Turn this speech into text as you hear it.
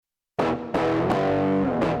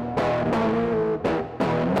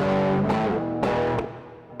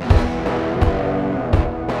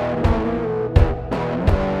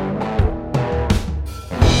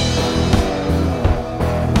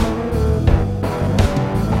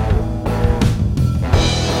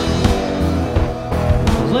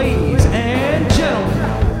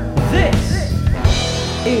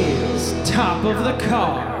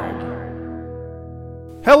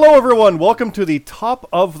Hello, everyone. Welcome to the top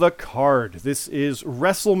of the card. This is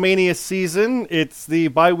WrestleMania season. It's the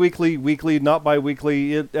bi-weekly, weekly, not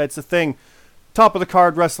bi-weekly. It's a thing. Top of the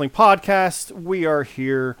card wrestling podcast. We are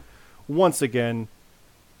here once again,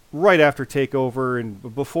 right after Takeover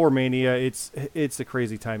and before Mania. It's a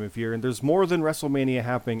crazy time of year, and there's more than WrestleMania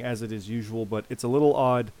happening as it is usual, but it's a little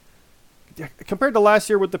odd. Compared to last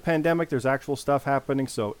year with the pandemic, there's actual stuff happening,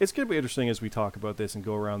 so it's going to be interesting as we talk about this and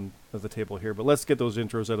go around the table here. But let's get those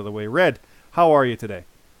intros out of the way. Red, how are you today?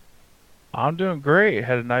 I'm doing great.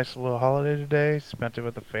 Had a nice little holiday today. Spent it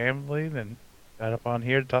with the family, then got up on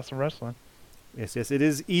here to talk some wrestling. Yes, it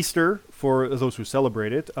is Easter for those who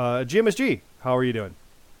celebrate it. GMSG, how are you doing?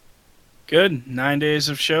 Good. 9 days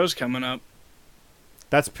of shows coming up.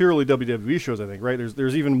 That's purely WWE shows, I think, right?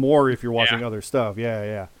 There's even more if you're watching other stuff.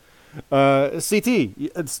 Yeah. CT,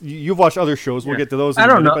 you've watched other shows. We'll get to those in I a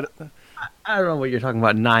don't minute, know. I don't know what you're talking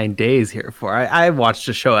about 9 days here for. I watched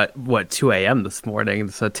a show at, 2 a.m. this morning,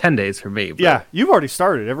 so 10 days for me. But... Yeah, you've already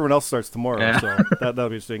started. Everyone else starts tomorrow, Yeah. so that'll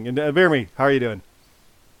be interesting. And Jeremy, how are you doing?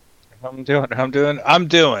 I'm doing.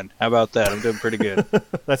 How about that? I'm doing pretty good.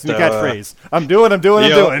 That's a new catchphrase. I'm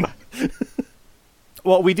doing.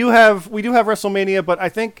 Well, we do have WrestleMania, but I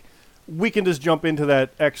think we can just jump into that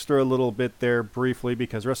extra little bit there briefly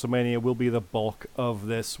because WrestleMania will be the bulk of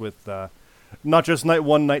this with not just night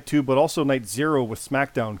 1, night 2, but also night 0 with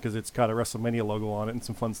SmackDown because it's got a WrestleMania logo on it and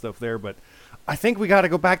some fun stuff there. But I think we got to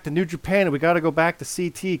go back to New Japan and we got to go back to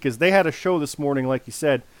CT because they had a show this morning, like you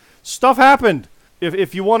said. Stuff happened.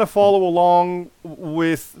 If you want to follow along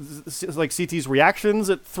with like CT's reactions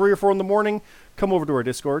at 3 or 4 in the morning, come over to our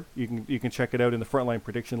Discord. You can check it out in the Frontline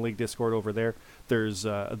Prediction League Discord over there. There's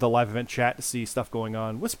the live event chat to see stuff going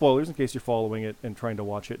on with spoilers in case you're following it and trying to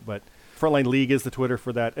watch it. But Frontline League is the Twitter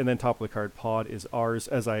for that, and then Top of the Card Pod is ours.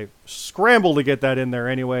 As I scramble to get that in there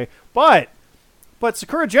anyway. But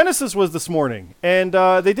Sakura Genesis was this morning, and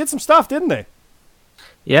they did some stuff, didn't they?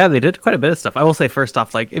 Yeah, they did quite a bit of stuff. I will say, first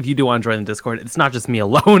off, like, if you do want to join the Discord, it's not just me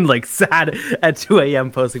alone, like, sad at 2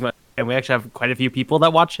 a.m. posting my... And we actually have quite a few people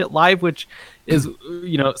that watch it live, which is,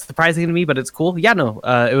 surprising to me, but it's cool. Yeah, no,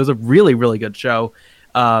 it was a really, really good show.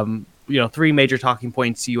 3 major talking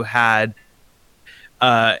points. You had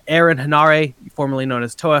Aaron Hanare, formerly known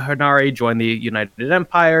as Toa Hanare, join the United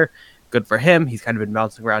Empire. Good for him. He's kind of been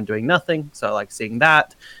bouncing around doing nothing, so I like seeing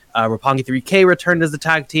that. Roppongi 3K returned as a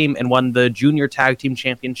tag team and won the Junior Tag Team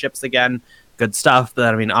Championships again. Good stuff.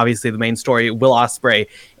 But, obviously the main story, Will Ospreay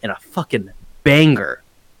in a fucking banger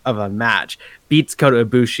of a match beats Kota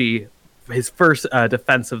Ibushi, his first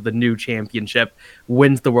defense of the new championship,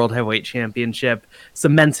 wins the World Heavyweight Championship,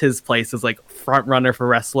 cements his place as like front runner for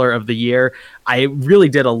Wrestler of the Year. I really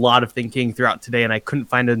did a lot of thinking throughout today, and I couldn't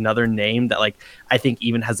find another name that like I think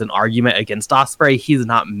even has an argument against Ospreay. He's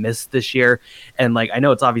not missed this year, and like I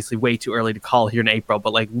know it's obviously way too early to call here in April,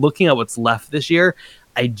 but like looking at what's left this year,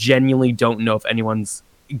 I genuinely don't know if anyone's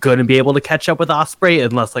going to be able to catch up with Ospreay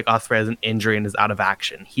unless like Ospreay has an injury and is out of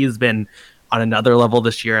action. He's been on another level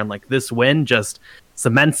this year, and like this win just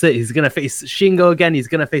cements it. He's gonna face Shingo again. He's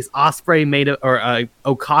gonna face Ospreay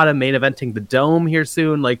Okada main eventing the Dome here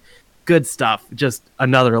soon. Like, good stuff. Just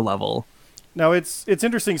another level. Now it's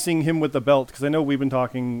interesting seeing him with the belt because I know we've been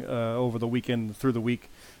talking over the weekend through the week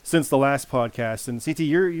since the last podcast. And CT,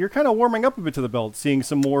 you're kind of warming up a bit to the belt, seeing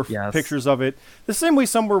some more pictures of it. The same way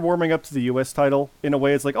some were warming up to the U.S. title in a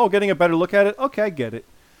way. It's like, oh, getting a better look at it. Okay, I get it.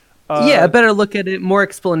 A better look at it, more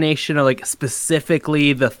explanation of like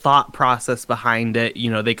specifically the thought process behind it.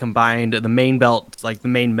 They combined the main belt, like the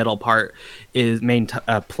main middle part is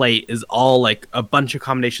plate is all like a bunch of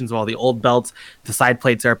combinations of all the old belts. The side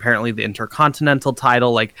plates are apparently the Intercontinental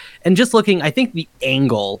title, and just looking, I think the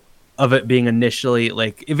angle of it being initially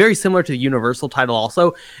like very similar to the Universal title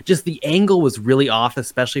also, just the angle was really off,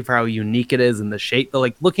 especially for how unique it is and the shape. But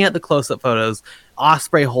like looking at the close-up photos,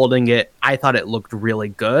 Ospreay holding it, I thought it looked really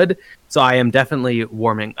good. So I am definitely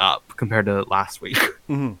warming up compared to last week.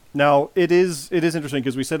 Mm-hmm. Now it is interesting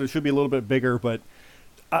because we said it should be a little bit bigger, but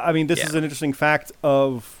I mean this is an interesting fact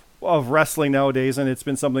of wrestling nowadays, and it's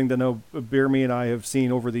been something that Birmy and I have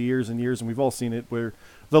seen over the years and years, and we've all seen it where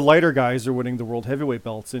the lighter guys are winning the world heavyweight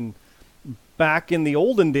belts. And back in the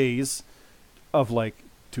olden days of like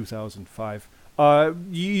 2005,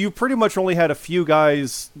 you pretty much only had a few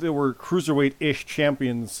guys that were cruiserweight-ish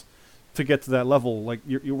champions to get to that level. Like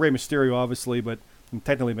your Rey Mysterio, obviously, but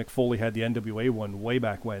technically Mick Foley had the NWA one way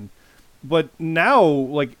back when. But now,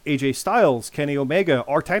 like AJ Styles, Kenny Omega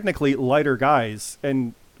are technically lighter guys,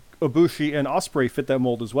 and Ibushi and Ospreay fit that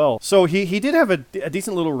mold as well. So he did have a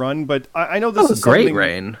decent little run, but I know this That was is a great something,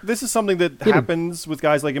 reign. This is something that Yeah. happens with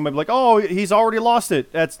guys like him. I'd be like, oh, he's already lost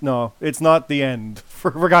it. No, it's not the end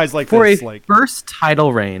for guys like For this. a Like, first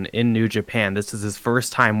title reign in New Japan, this is his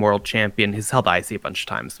first time world champion. He's held the IC a bunch of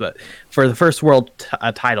times, but for the first world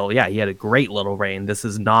title, yeah, he had a great little reign. This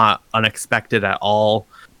is not unexpected at all.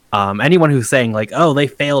 Anyone who's saying like, oh, they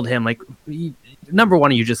failed him, like, number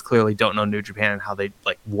one, you just clearly don't know New Japan and how they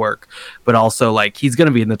like work, but also like he's going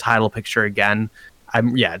to be in the title picture again.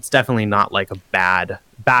 It's definitely not like a bad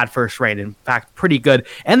first reign. In fact, pretty good.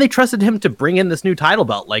 And they trusted him to bring in this new title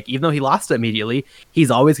belt. Like, even though he lost it immediately,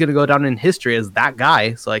 he's always going to go down in history as that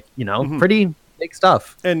guy. So, like, pretty big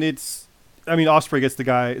stuff. and Ospreay gets the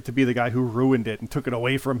guy to be the guy who ruined it and took it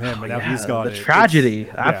away from him, and now he's got the it. tragedy.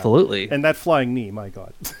 Yeah. Absolutely. And that flying knee, my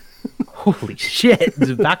God. Holy shit!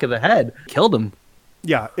 The back of the head killed him.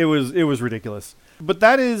 Yeah, it was ridiculous. But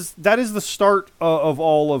that is the start of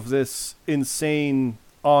all of this insane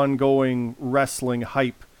ongoing wrestling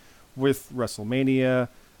hype with WrestleMania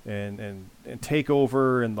and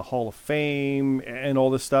Takeover and the Hall of Fame and all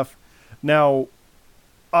this stuff. Now,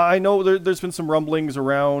 I know there's been some rumblings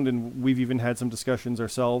around, and we've even had some discussions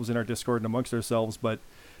ourselves in our Discord and amongst ourselves, but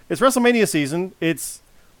it's WrestleMania season. It's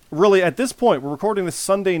really, at this point, we're recording this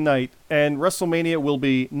Sunday night, and WrestleMania will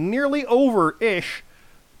be nearly over-ish.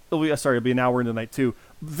 It'll be an hour into the night, too.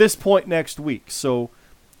 This point next week. So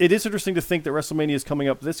it is interesting to think that WrestleMania is coming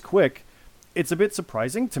up this quick. It's a bit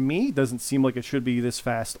surprising to me. It doesn't seem like it should be this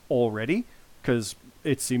fast already, because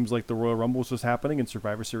it seems like the Royal Rumble was just happening and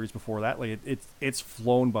Survivor Series before that. Like it's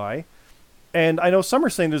flown by. And I know some are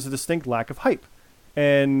saying there's a distinct lack of hype.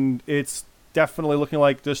 And it's definitely looking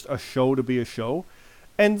like just a show to be a show.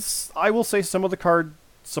 And I will say some of the card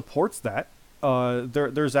supports that.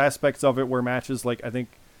 There's aspects of it where matches, like I think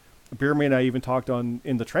Beerman and I even talked on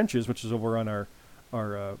In the Trenches, which is over on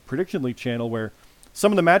our Prediction League channel, where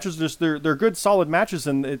some of the matches they're good, solid matches,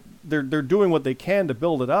 and they're doing what they can to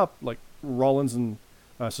build it up. Like Rollins and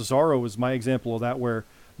Cesaro is my example of that, where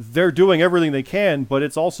they're doing everything they can, but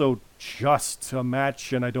it's also just a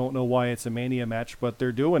match, and I don't know why it's a Mania match, but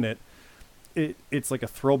they're doing it. It's like a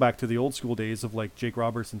throwback to the old school days of like Jake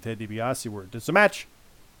Roberts and Ted DiBiase, where it's a match,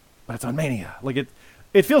 but it's on Mania. Like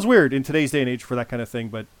it feels weird in today's day and age for that kind of thing,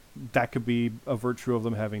 but that could be a virtue of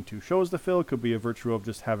them having two shows to fill. It could be a virtue of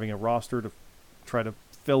just having a roster to try to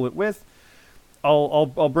fill it with. I'll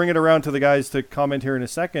bring it around to the guys to comment here in a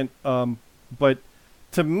second. But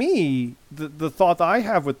to me, the thought that I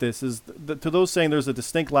have with this is to those saying there's a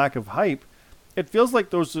distinct lack of hype, it feels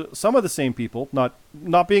like those some of the same people, not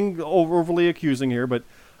being overly accusing here, but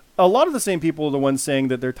a lot of the same people are the ones saying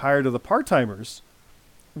that they're tired of the part-timers,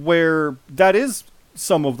 where that is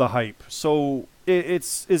some of the hype. So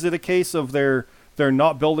is it a case of they're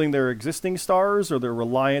not building their existing stars, or they're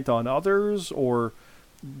reliant on others, or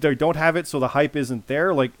they don't have it so the hype isn't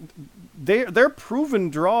there? Like they're proven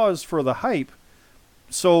draws for the hype,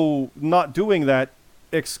 so not doing that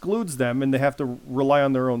excludes them, and they have to rely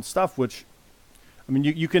on their own stuff, which, I mean,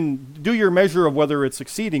 you can do your measure of whether it's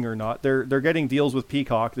succeeding or not. They're getting deals with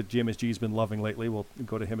Peacock that GMSG's been loving lately. We'll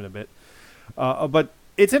go to him in a bit. But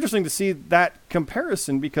it's interesting to see that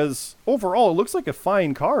comparison, because overall it looks like a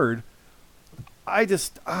fine card. I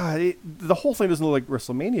just the whole thing doesn't look like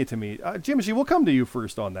WrestleMania to me. GMSG, we'll come to you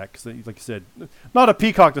first on that, because like you said, not a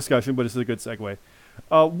Peacock discussion, but it's a good segue.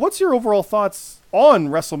 What's your overall thoughts on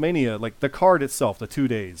WrestleMania, like the card itself, the 2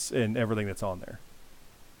 days, and everything that's on there?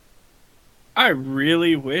 I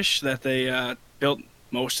really wish that they built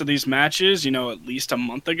most of these matches, at least a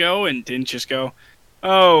month ago, and didn't just go,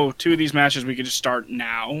 oh, 2 of these matches we could just start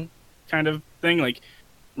now kind of thing. Like,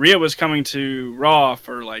 Rhea was coming to Raw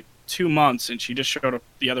for like 2 months, and she just showed up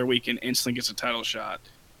the other week and instantly gets a title shot.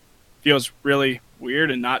 Feels really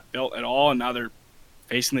weird and not built at all, and now they're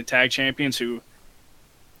facing the tag champions, who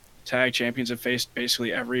tag champions have faced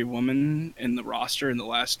basically every woman in the roster in the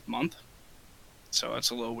last month. So that's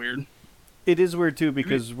a little weird. It is weird, too,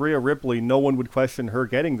 because Rhea Ripley, no one would question her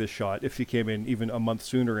getting this shot if she came in even a month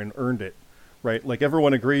sooner and earned it, right? Like,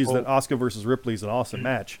 everyone agrees that Asuka versus Ripley is an awesome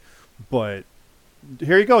match, but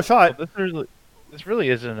here you go, shot. Well, this really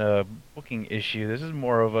isn't a booking issue. This is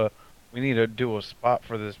more of we need to do a spot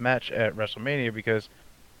for this match at WrestleMania, because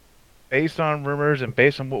based on rumors and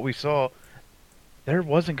based on what we saw, there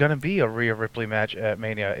wasn't going to be a Rhea Ripley match at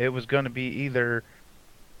Mania. It was going to be either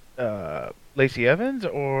Lacey Evans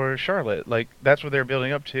or Charlotte. Like, that's what they're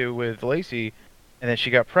building up to with Lacey, and then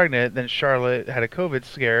she got pregnant, then Charlotte had a COVID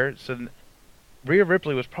scare, so Rhea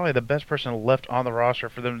Ripley was probably the best person left on the roster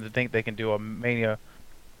for them to think they can do a Mania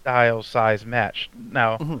style size match.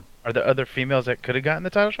 Now, Mhm. are there other females that could have gotten the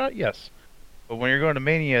title shot? Yes. But when you're going to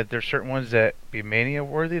Mania, there's certain ones that be Mania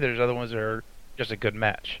worthy. There's other ones that are just a good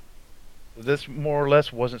match. This more or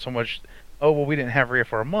less wasn't so much, oh well, we didn't have Rhea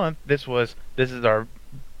for a month. This is our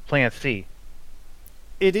plan C.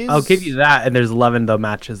 It is. I'll give you that, and there's 11 though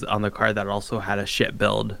matches on the card that also had a shit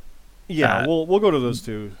build. Yeah, we'll go to those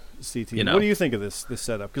two. CT, You know. what do you think of this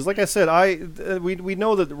setup? Because like I said, we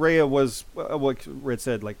know that Rhea was what Red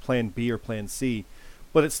said, like Plan B or Plan C,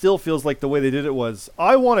 but it still feels like the way they did it was,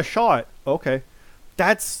 I want a shot. Okay,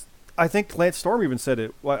 that's. I think Lance Storm even said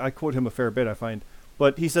it. Well, I quote him a fair bit, I find,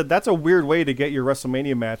 but he said that's a weird way to get your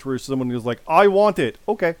WrestleMania match, where someone who's like, I want it.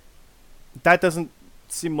 Okay, that doesn't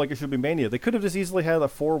seem like it should be Mania. They could have just easily had a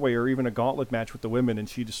 4-way or even a gauntlet match with the women, and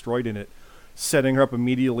she destroyed in it, setting her up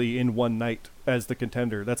immediately in one night as the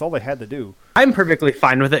contender. That's all they had to do. I'm perfectly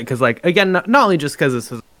fine with it because, like, again, not only just because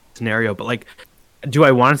this is a scenario, but like, do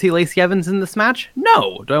I want to see Lacey Evans in this match?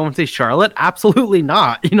 No. Do I want to see Charlotte? Absolutely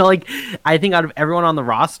not. You know, like, I think out of everyone on the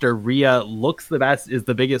roster, Rhea looks the best, is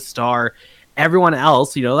the biggest star. Everyone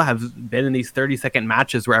else, you know, have been in these 30-second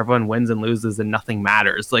matches where everyone wins and loses and nothing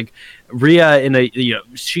matters. Like, Rhea,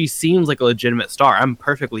 she seems like a legitimate star. I'm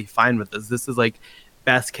perfectly fine with this. This is like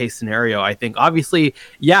best case scenario, I think. Obviously,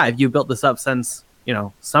 yeah, if you built this up since, you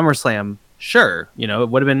know, SummerSlam, sure, you know, it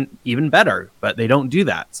would have been even better, but they don't do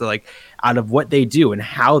that. So, like, out of what they do and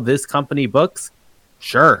how this company books,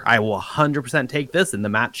 sure, I will 100% take this, and the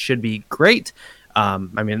match should be great. I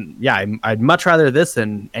mean, yeah, I'd much rather this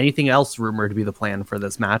than anything else rumored to be the plan for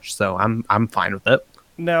this match, so I'm fine with it.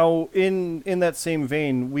 Now, in that same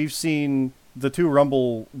vein, we've seen the two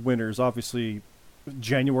Rumble winners. Obviously,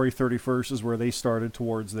 January 31st is where they started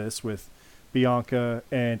towards this, with Bianca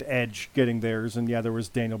and Edge getting theirs, and yeah, there was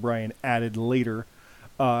Daniel Bryan added later.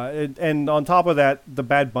 And on top of that, the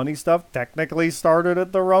Bad Bunny stuff technically started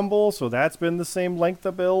at the Rumble, so that's been the same length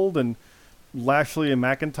of build, and Lashley and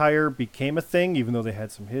McIntyre became a thing, even though they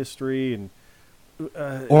had some history. And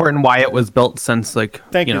Orton Wyatt was built since, like,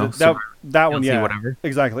 thank you. know, that one, yeah, whatever.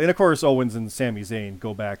 Exactly. And of course, Owens and Sami Zayn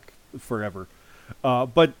go back forever.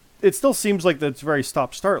 But it still seems like that's very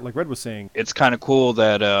stop-start, like Red was saying. It's kind of cool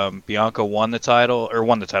that Bianca won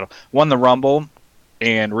the Rumble,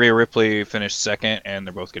 and Rhea Ripley finished second, and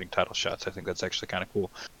they're both getting title shots. I think that's actually kind of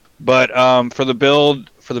cool. But for the build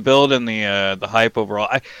and the hype overall,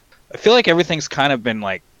 I feel like everything's kind of been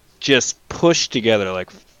like just pushed together, like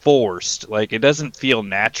forced. Like, it doesn't feel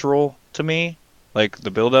natural to me, like the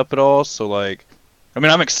build up at all. So, like, I mean,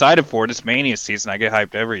 I'm excited for it. It's Mania season. I get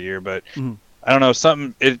hyped every year, but I don't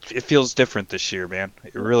know, it feels different this year, man.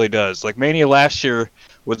 It really does. Like, Mania last year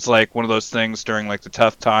was like one of those things during like the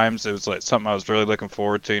tough times. It was like something I was really looking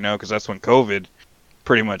forward to, you know, because that's when COVID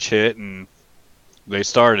pretty much hit and they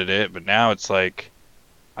started it. But now it's like,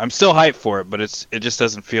 I'm still hyped for it, but it just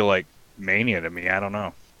doesn't feel like Mania to me. I don't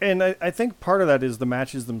know. And I think part of that is the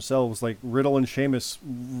matches themselves, like Riddle and Sheamus.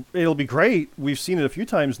 It'll be great. We've seen it a few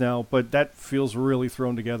times now, but that feels really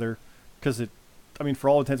thrown together because for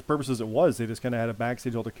all intents and purposes, it was. They just kind of had a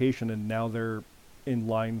backstage altercation, and now they're in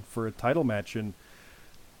line for a title match. And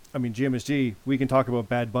I mean, GMSG, we can talk about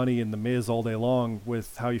Bad Bunny and The Miz all day long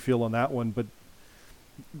with how you feel on that one, but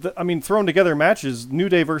thrown together matches, New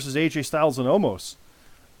Day versus AJ Styles and Omos.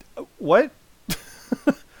 What?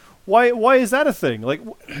 Why is that a thing? Like,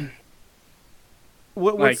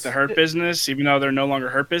 like the Hurt Business, even though they're no longer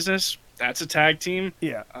Hurt Business, that's a tag team.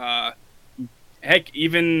 Yeah. Heck,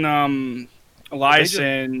 even Elias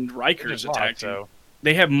and Riker is a tag team. So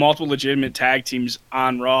they have multiple legitimate tag teams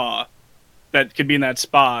on Raw that could be in that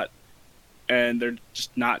spot, and they're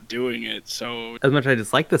just not doing it. So as much as I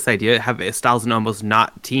dislike this idea, have Styles and Omos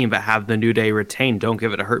not team, but have the New Day retain. Don't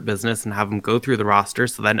give it a Hurt Business and have them go through the roster.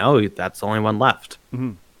 So then, that's the only one left.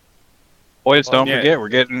 Mm-hmm. Boys, don't forget,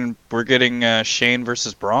 we're getting Shane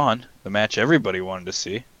versus Braun, the match everybody wanted to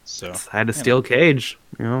see. So I had a steel cage,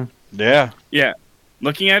 you know. Yeah. Yeah.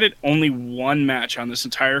 Looking at it, only one match on this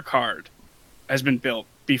entire card has been built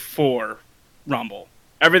before Rumble.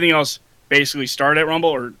 Everything else basically started at Rumble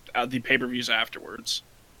or the pay-per-views afterwards.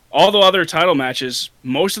 All the other title matches,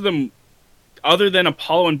 most of them, other than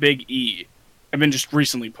Apollo and Big E, have been just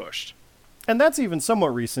recently pushed. And that's even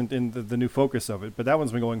somewhat recent in the new focus of it, but that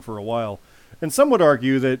one's been going for a while. And some would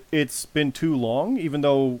argue that it's been too long, even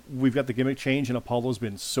though we've got the gimmick change and Apollo's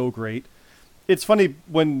been so great. It's funny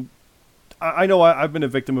when... I know I've been a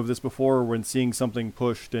victim of this before when seeing something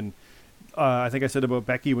pushed, and I think I said about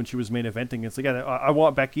Becky when she was main eventing. It's like, yeah, I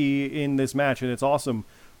want Becky in this match, and it's awesome,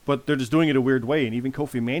 but they're just doing it a weird way. And even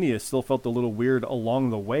Kofi Mania still felt a little weird along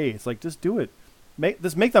the way. It's like, just do it. Make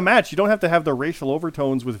the match. You don't have to have the racial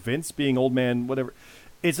overtones with Vince being old man, whatever.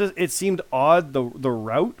 it seemed odd the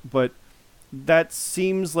route, but that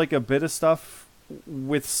seems like a bit of stuff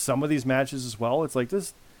with some of these matches as well. It's like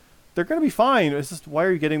this, they're gonna be fine. It's just, why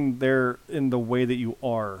are you getting there in the way that you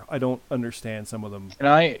are? I don't understand some of them.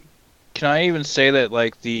 Can I even say that,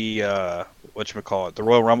 like, the whatchamacallit, the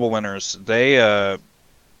Royal Rumble winners, they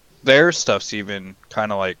their stuff's even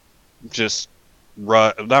kind of like just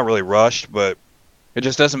not really rushed, but it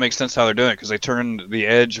just doesn't make sense how they're doing it, because they turned the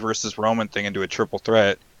Edge versus Roman thing into a triple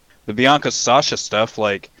threat. The Bianca Sasha stuff,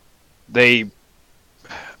 like,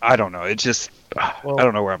 I don't know. It just, Well, I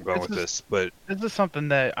don't know where I'm going with this, but This is something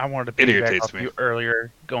that I wanted to It piggyback irritates off me. you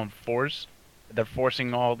earlier. Going force, they're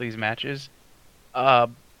forcing all these matches.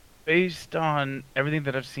 Based on everything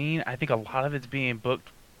that I've seen, I think a lot of it's being booked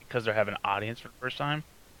because they're having an audience for the first time.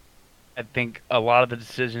 I think a lot of the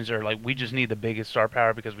decisions are like, we just need the biggest star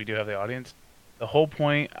power because we do have the audience. The whole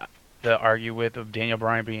point to argue with of Daniel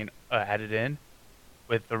Bryan being added in,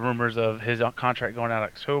 with the rumors of his contract going out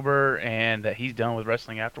October and that he's done with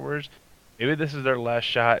wrestling afterwards, maybe this is their last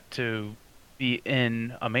shot to be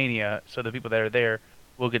in a Mania, so the people that are there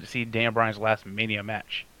will get to see Daniel Bryan's last Mania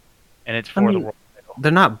match, and it's for the mean, World title.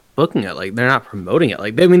 They're not booking it, like they're not promoting it.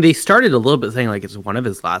 Like, I mean, they started a little bit saying like it's one of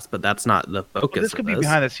his last, but that's not the focus. Well, this could be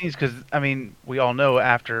behind the scenes because, I mean, we all know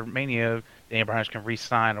after Mania, Daniel Bryan can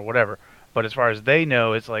re-sign or whatever. But as far as they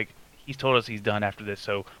know, it's like he's told us he's done after this,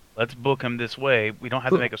 so let's book him this way. We don't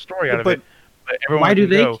have to make a story out of but- it. But everyone Why do can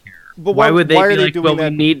they go. care? But Why would they why be are they like, doing well,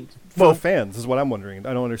 that we need for well- the fans? Is what I'm wondering.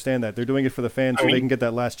 I don't understand that. They're doing it for the fans so they can get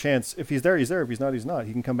that last chance. If he's there, he's there. If he's not, he's not.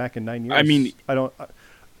 He can come back in 9 years. I mean- I don't.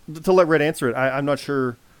 To let Red answer it, I'm not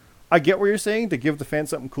sure. I get what you're saying, to give the fans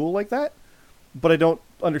something cool like that, but I don't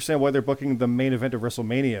understand why they're booking the main event of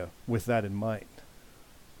WrestleMania with that in mind.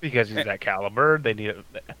 Because he's that caliber, they need it.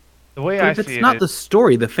 The way But I if see it's it not is- the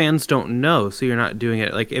story, the fans don't know, so you're not doing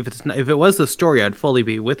it. Like, if it was the story, I'd fully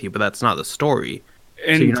be with you, but that's not the story,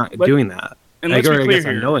 And so you're not doing that. And Like, let's or be I clear guess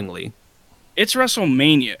here. unknowingly. It's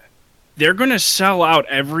WrestleMania. They're going to sell out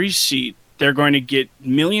every seat. They're going to get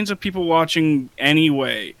millions of people watching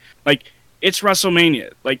anyway. Like, it's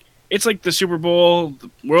WrestleMania. Like, it's like the Super Bowl, the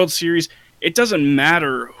World Series. It doesn't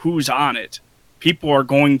matter who's on it. People are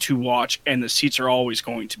going to watch, and the seats are always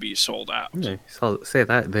going to be sold out. Yeah, so say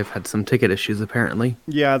that they've had some ticket issues apparently.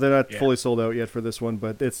 Yeah, they're not Yeah. fully sold out yet for this one,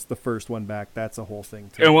 but it's the first one back. That's a whole thing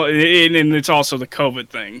too. And, well, and it's also the COVID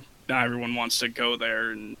thing. Not everyone wants to go there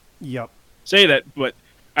and Yep. say that, but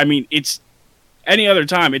I mean, it's any other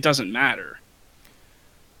time, it doesn't matter.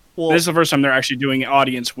 Well, This is the first time they're actually doing an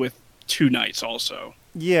audience with 2 nights also.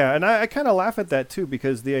 yeah, and I kind of laugh at that too,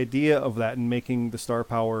 because the idea of that and making the star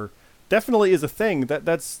power definitely is a thing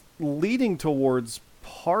that's leading towards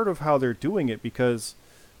part of how they're doing it, because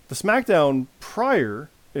the SmackDown prior,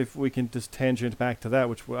 if we can just tangent back to that,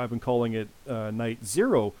 which I've been calling it Night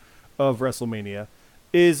Zero of WrestleMania,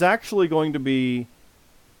 is actually going to be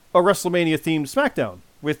a WrestleMania themed SmackDown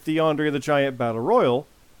with the Andre the Giant Battle Royal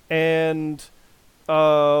and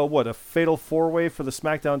a Fatal 4-Way for the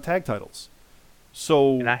SmackDown tag titles.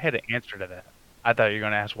 So And I had an answer to that. I thought you were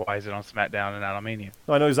going to ask why is it on SmackDown and not on Mania.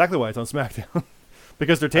 I know exactly why it's on SmackDown.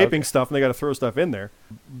 Because they're taping Okay. stuff and they got to throw stuff in there.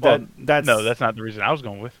 Well, That's no, that's not the reason I was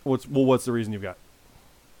going with. what's the reason you've got?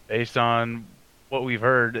 Based on what we've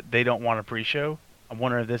heard, they don't want a pre-show. I'm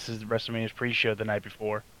wondering if this is WrestleMania's pre-show the night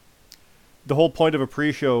before. The whole point of a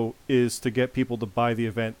pre-show is to get people to buy the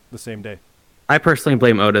event the same day. I personally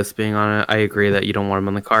blame Otis being on it. I agree that you don't want him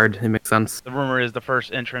on the card. It makes sense. The rumor is the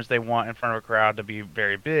first entrance they want in front of a crowd to be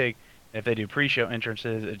very big. And if they do pre-show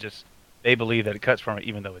entrances, it just they believe that it cuts from it,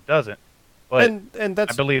 even though it doesn't. But and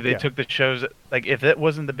that's I believe they yeah. took the shows like if that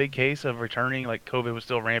wasn't the big case of returning, like COVID was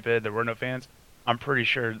still rampant, there were no fans. I'm pretty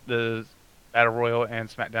sure the Battle Royal and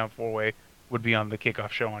SmackDown 4-Way would be on the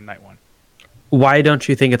kickoff show on night 1. Why don't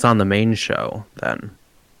you think it's on the main show then?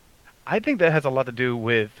 I think that has a lot to do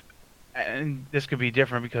with, and this could be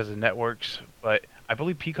different because of networks, but I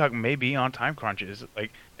believe Peacock may be on time crunches.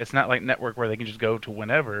 Like, it's not like network where they can just go to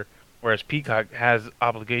whenever, whereas Peacock has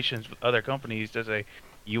obligations with other companies to say,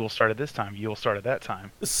 you will start at this time, you will start at that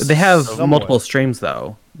time. They have Somewhat. multiple streams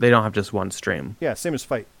though. They don't have just one stream. Yeah, same as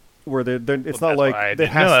Fight, where it's Well, not that's why I like it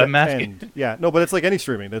didn't has know. to I'm asking. end. Yeah, no, but it's like any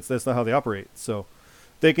streaming. That's not how they operate. So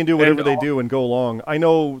they can do whatever they do and go along. I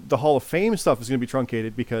know the Hall of Fame stuff is going to be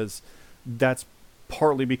truncated because that's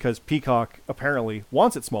partly because Peacock apparently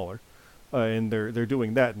wants it smaller, and they're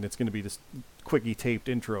doing that, and it's going to be just quickie taped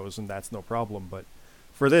intros, and that's no problem. But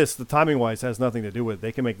for this, the timing wise has nothing to do with it.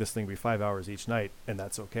 They can make this thing be 5 hours each night, and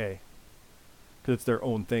that's okay because it's their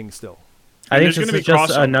own thing still. I think there's this gonna is be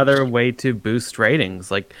just crossovers. another way to boost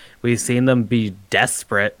ratings. Like, we've seen them be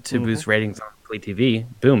desperate to Mm-hmm. boost ratings on weekly TV.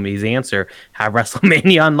 Boom, easy answer. Have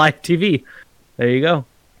WrestleMania on live TV. There you go.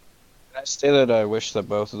 Can I say that I wish that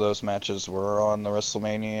both of those matches were on one of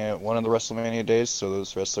the WrestleMania days, so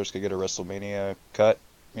those wrestlers could get a WrestleMania cut?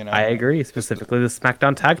 You know, I agree. Specifically, the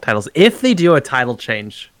SmackDown tag titles. If they do a title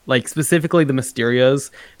change, like specifically the Mysterios,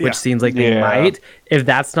 which Yeah. seems like they Yeah. might, if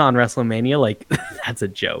that's not on WrestleMania, like that's a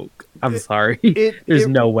joke. I'm sorry. There's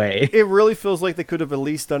no way. It really feels like they could have at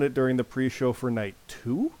least done it during the pre-show for night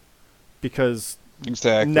 2, because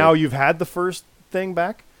exactly. now you've had the first thing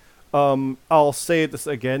back. I'll say this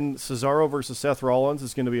again: Cesaro versus Seth Rollins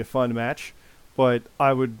is going to be a fun match, but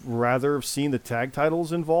I would rather have seen the tag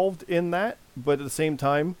titles involved in that. But at the same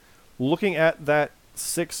time, looking at that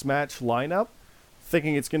 6-match lineup,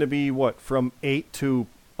 thinking it's going to be from 8 to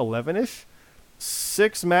 11ish,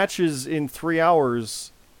 6 matches in 3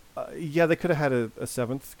 hours. Yeah, they could have had a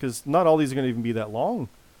 7th, because not all these are going to even be that long,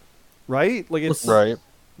 right? Like it's right.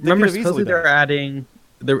 they Remember, could have easily supposedly they're done it. adding.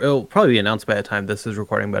 It'll probably be announced by the time this is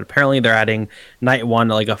recording, but apparently they're adding night 1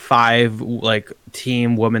 like a 5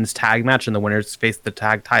 team women's tag match, and the winners face the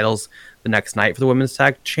tag titles the next night for the women's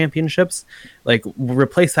tag championships. Like,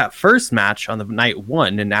 replace that first match on the night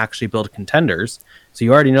 1 and actually build contenders. So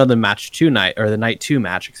you already know the match 2 night, or the night 2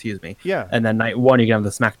 match, excuse me. Yeah. And then night 1 you can have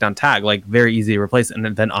the SmackDown tag, like very easy to replace,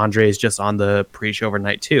 and then Andre is just on the pre-show for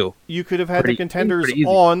night 2. You could have had Pretty- the contenders pretty easy.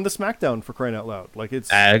 on the SmackDown, for crying out loud. Like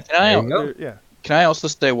it's I- There you go. yeah. Can I also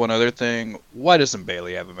say one other thing? Why doesn't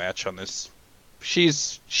Bailey have a match on this?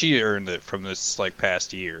 She earned it from this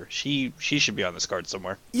past year. She should be on this card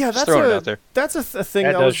somewhere. Yeah, Just that's throwing it out there. That's a thing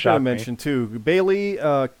That I does was going to shock me. mention too. Bailey,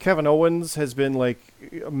 Kevin Owens has been like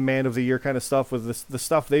man of the year kind of stuff with the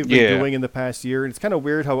stuff they've been Yeah. doing in the past year. And it's kind of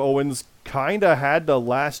weird how Owens kind of had the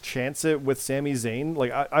last chance it with Sami Zayn.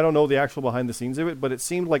 Like I don't know the actual behind the scenes of it, but it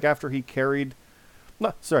seemed like after he carried.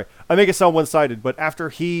 No, sorry, I make it sound one-sided, but after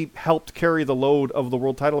he helped carry the load of the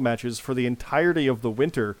world title matches for the entirety of the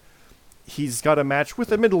winter, he's got a match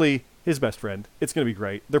with, admittedly, his best friend. It's going to be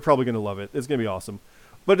great. They're probably going to love it. It's going to be awesome.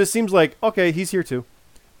 But it seems like, okay, he's here too.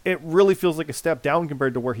 It really feels like a step down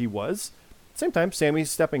compared to where he was. At the same time, Sammy's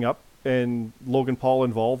stepping up, and Logan Paul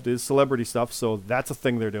involved is celebrity stuff, so that's a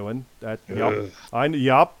thing they're doing.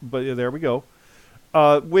 Yup, but yeah, there we go.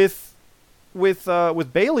 With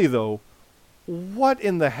Bailey, though, what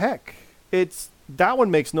in the heck? That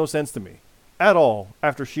one makes no sense to me at all,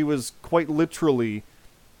 after she was quite literally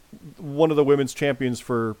one of the women's champions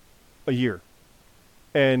for a year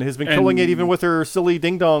and has been killing it even with her silly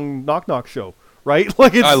ding dong knock knock show, right?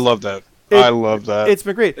 Like I love that. it- I love that. it's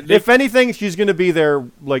been great. If anything, she's going to be there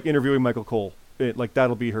like interviewing Michael Cole.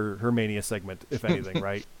 That'll be her Mania segment, if anything,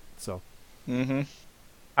 right? So Mm-hmm.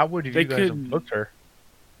 How would you They guys have could- booked her?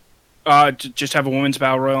 Just have a women's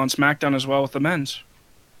battle royal on SmackDown as well with the men's,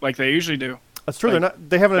 like they usually do. that's true. Like,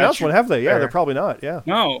 They haven't that's announced one, have they? Yeah, fair. they're probably not. Yeah.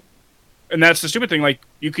 No, and that's the stupid thing. Like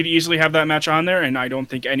you could easily have that match on there, and I don't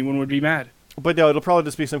think anyone would be mad. But no, it'll probably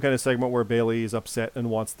just be some kind of segment where Bailey is upset and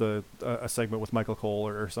wants a segment with Michael Cole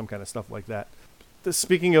or some kind of stuff like that.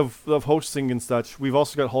 Speaking of hosting and such, we've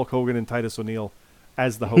also got Hulk Hogan and Titus O'Neil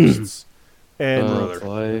as the hosts, and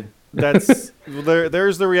Brother. that's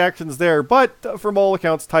there's the reactions there. But from all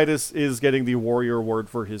accounts, Titus is getting the Warrior Award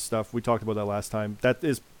for his stuff. We talked about that last time. That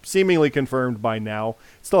is seemingly confirmed by now.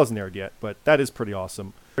 It still hasn't aired yet, but that is pretty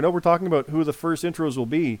awesome. I know we're talking about who the first intros will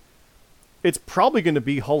be. It's probably going to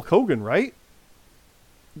be Hulk Hogan, right?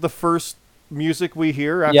 The first music we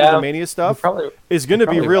hear after Yeah, the Mania stuff probably- is going to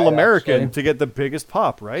be probably Real right, American actually. to get the biggest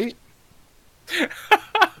pop, right?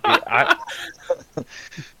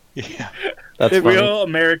 Yeah. That's It funny. Real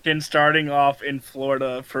American starting off in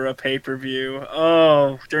Florida for a pay-per-view.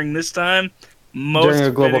 Oh, during this time, most During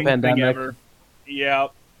a global fitting thing pandemic. ever. Yeah.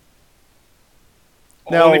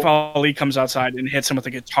 Now- Only if Ali comes outside and hits him with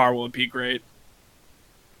a guitar would be great,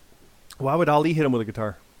 Why would Ali hit him with a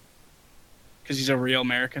guitar? because he's a real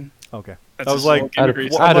American. Okay. That's I was his like, whole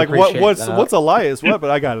gimmick. I'd I'm like, appreciate what's that. Elias? What?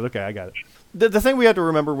 But I got it. Okay, I got it. The thing we have to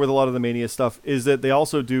remember with a lot of the Mania stuff is that they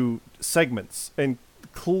also do segments, and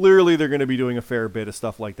clearly they're going to be doing a fair bit of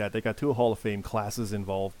stuff like that. They got 2 Hall of Fame classes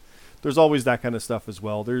involved. There's always that kind of stuff as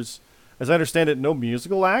well. There's, as I understand it, no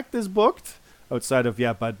musical act is booked outside of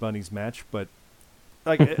Bud Bunny's match. But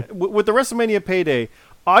like with the WrestleMania payday,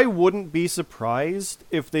 I wouldn't be surprised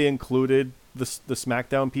if they included the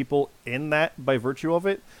SmackDown people in that by virtue of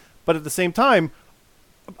it. But at the same time,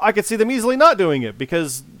 I could see them easily not doing it,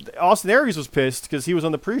 because Austin Aries was pissed because he was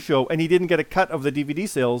on the pre-show and he didn't get a cut of the DVD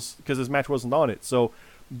sales because his match wasn't on it. So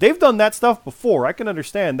they've done that stuff before. I can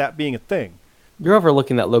understand that being a thing. You're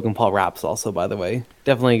overlooking that Logan Paul raps also, by the way.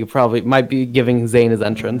 Definitely probably might be giving Zayn his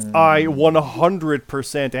entrance. I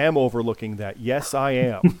 100% am overlooking that. Yes, I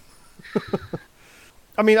am.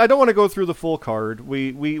 I mean, I don't want to go through the full card.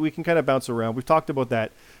 We can kind of bounce around. We've talked about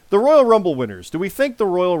that. The Royal Rumble winners. Do we think the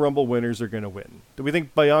Royal Rumble winners are going to win? Do we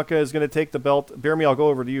think Bianca is going to take the belt? Jeremy, I'll go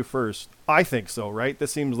over to you first. I think so, right?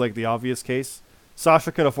 This seems like the obvious case.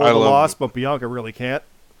 Sasha can afford the loss, but Bianca really can't.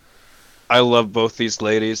 I love both these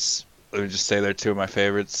ladies. Let me just say they're two of my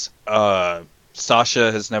favorites.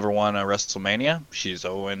 Sasha has never won a WrestleMania. She's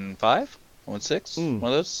 0-5, 0-6,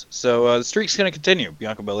 one of those. So the streak's going to continue.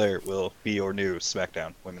 Bianca Belair will be your new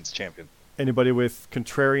SmackDown Women's Champion. Anybody with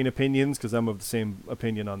contrarian opinions? Because I'm of the same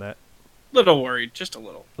opinion on that. Little worried, just a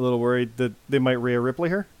little. A little worried that they might Rhea Ripley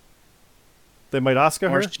her? They might Asuka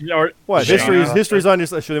her? Or What? History's on your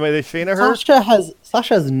side. Should they Shayna her?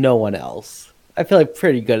 Sasha has no one else. I feel like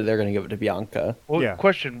pretty good they're going to give it to Bianca. Well, Yeah.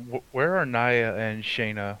 question: where are Nia and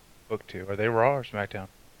Shayna booked to? Are they Raw or SmackDown?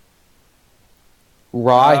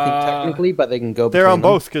 Raw, I think technically, but they can go. They're on between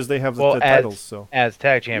them. both because they have the titles. So As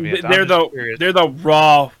tag champions, they're the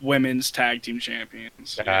Raw Women's Tag Team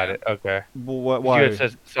Champions. Got it. Okay. why? You had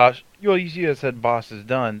said Sasha. Well, you had said Boss is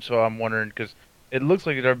done, so I'm wondering because it looks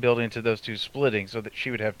like they're building to those two splitting, so that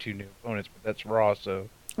she would have two new opponents, but that's Raw, so.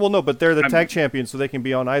 Well, no, but they're the tag champions, so they can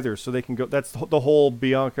be on either. So they can go. That's the whole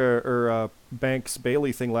Bianca or Banks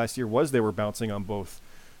Bailey thing last year was they were bouncing on both,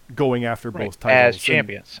 going after both titles as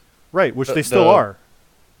champions. Right, which they still are.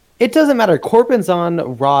 It doesn't matter. Corbin's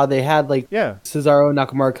on Raw. They had Cesaro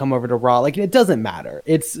Nakamura come over to Raw. Like it doesn't matter.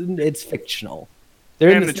 It's fictional.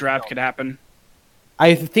 And the draft could happen.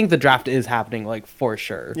 I think the draft is happening, like for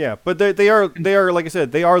sure. Yeah, but they are like I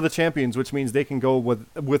said, they are the champions, which means they can go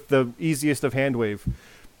with the easiest of hand wave,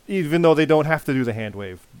 even though they don't have to do the hand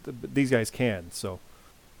wave. These guys can. So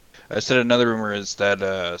I said another rumor is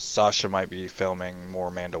that Sasha might be filming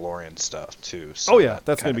more Mandalorian stuff too. So Oh, yeah,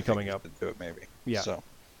 that's gonna be coming up. Do it maybe. Yeah. So.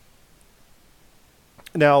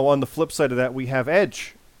 now on the flip side of that, we have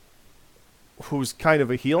Edge, who's kind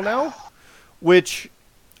of a heel now, which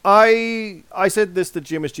I said this to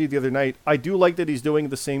GMSG the other night. I do like that he's doing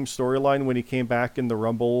the same storyline when he came back in the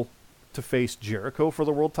Rumble to face Jericho for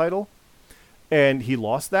the world title, and he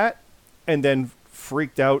lost that, and then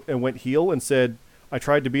freaked out and went heel and said, "I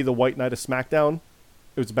tried to be the White Knight of SmackDown.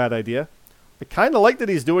 It was a bad idea." I kind of like that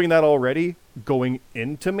he's doing that already going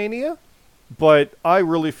into Mania, but I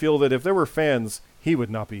really feel that if there were fans, he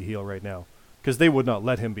would not be a heel right now because they would not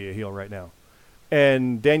let him be a heel right now.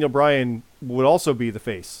 And Daniel Bryan would also be the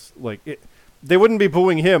face. They wouldn't be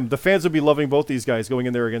booing him. The fans would be loving both these guys going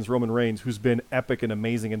in there against Roman Reigns, who's been epic and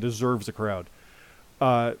amazing and deserves a crowd.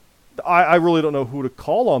 I really don't know who to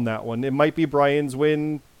call on that one. It might be Bryan's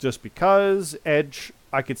win just because. Edge,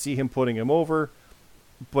 I could see him putting him over,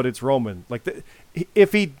 but it's Roman.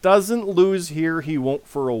 If he doesn't lose here, he won't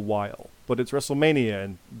for a while. But it's WrestleMania,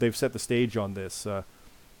 and they've set the stage on this.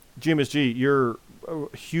 GMSG, you're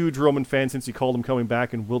a huge Roman fan since you called him coming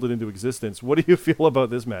back and willed it into existence. What do you feel about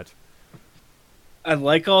this match? I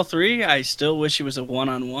like all three. I still wish it was a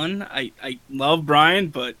one-on-one. I love Bryan,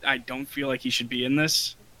 but I don't feel like he should be in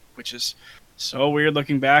this, which is so weird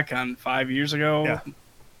looking back on 5 years ago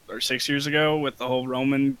or 6 years ago with the whole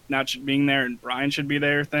Roman not being there and Bryan should be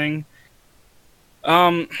there thing.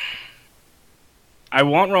 I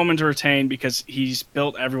want Roman to retain because he's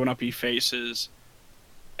built everyone up he faces.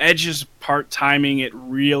 Edge is part-timing it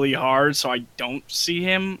really hard, so I don't see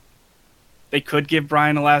him. They could give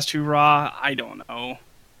Bryan the last two Raw. I don't know.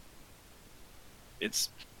 It's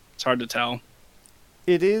hard to tell.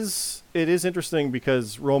 It is interesting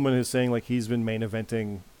because Roman is saying he's been main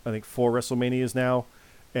eventing I think 4 WrestleManias now,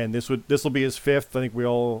 and this will be his 5th. I think we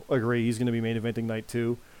all agree he's going to be main eventing night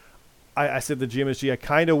 2. I said to GMSG, I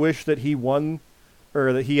kind of wish that he won,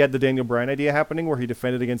 or that he had the Daniel Bryan idea happening where he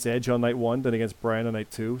defended against Edge on night 1, then against Bryan on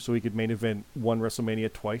night 2, so he could main event one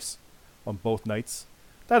WrestleMania twice on both nights.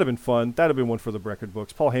 That'd have been fun. That'd have been one for the record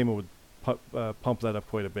books. Paul Heyman would pump that up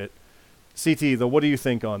quite a bit. CT, though, what do you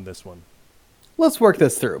think on this one? Let's work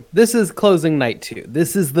this through. This is closing night 2.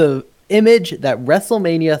 This is the image that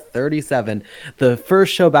WrestleMania 37, the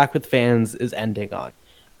first show back with fans, is ending on.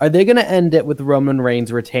 Are they going to end it with Roman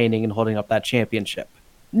Reigns retaining and holding up that championship?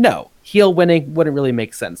 No. Heel winning wouldn't really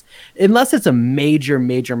make sense. Unless it's a major,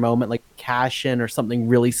 major moment like cash-in or something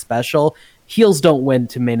really special, heels don't win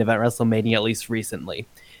to main event WrestleMania, at least recently.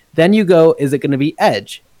 Then you go, is it going to be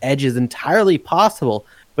Edge? Edge is entirely possible,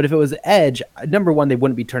 but if it was Edge, number one, they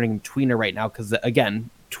wouldn't be turning Tweener right now because, again,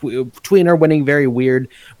 Tweener winning, very weird.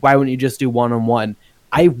 Why wouldn't you just do one-on-one?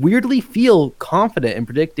 I weirdly feel confident in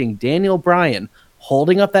predicting Daniel Bryan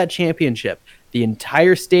holding up that championship, the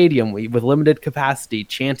entire stadium with limited capacity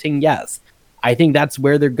chanting yes. I think that's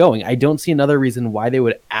where they're going. I don't see another reason why they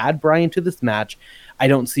would add Bryan to this match. I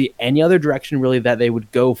don't see any other direction really that they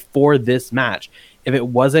would go for this match. If it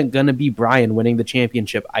wasn't going to be Bryan winning the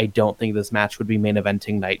championship, I don't think this match would be main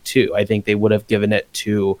eventing night 2. I think they would have given it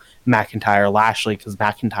to McIntyre Lashley, because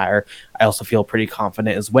McIntyre, I also feel pretty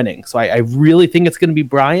confident, is winning. So I really think it's going to be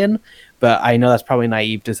Bryan, but I know that's probably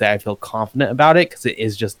naive to say I feel confident about it, because it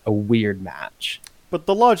is just a weird match. But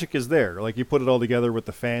the logic is there. Like, you put it all together with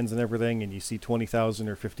the fans and everything, and you see 20,000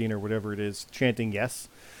 or 15 or whatever it is chanting yes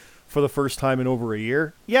for the first time in over a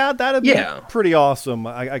year. Yeah, that'd be pretty awesome.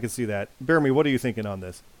 I could see that. Jeremy, what are you thinking on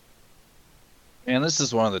this? And this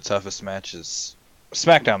is one of the toughest matches,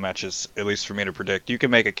 SmackDown matches, at least for me to predict. You can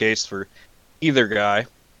make a case for either guy.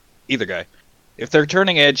 If they're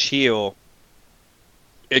turning Edge heel,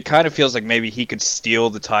 it kind of feels like maybe he could steal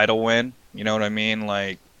the title win. You know what I mean?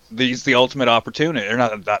 Like, he's the ultimate opportunity. Or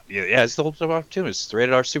not that, yeah, it's the ultimate opportunity. It's the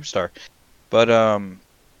rated R superstar. But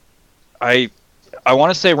I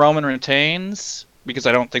want to say Roman retains because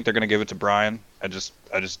I don't think they're going to give it to Bryan. I just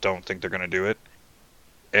don't think they're going to do it.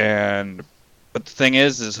 But the thing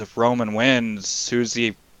is if Roman wins, who's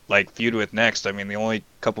he feud with next? I mean, the only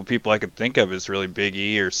couple people I could think of is really Big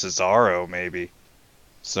E or Cesaro maybe.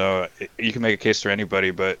 So you can make a case for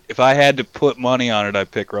anybody, but if I had to put money on it,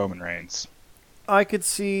 I'd pick Roman Reigns. I could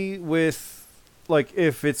see with,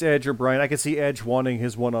 if it's Edge or Bryan, I could see Edge wanting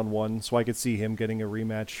his one-on-one, so I could see him getting a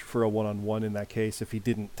rematch for a one-on-one in that case, if he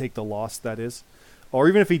didn't take the loss, that is. Or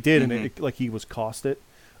even if he did, and he was cost it.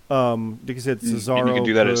 Because it's Cesaro. And you can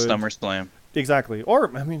do that at SummerSlam. Exactly.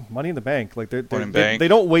 Or, I mean, Money in the Bank. They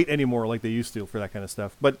don't wait anymore like they used to for that kind of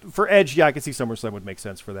stuff. But for Edge, yeah, I could see SummerSlam would make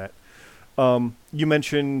sense for that. You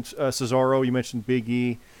mentioned Cesaro, you mentioned Big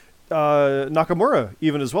E. Nakamura,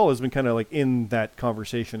 even as well, has been kind of in that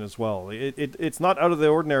conversation as well. It's not out of the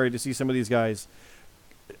ordinary to see some of these guys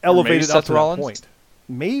elevated up to that point.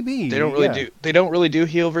 Maybe they don't really do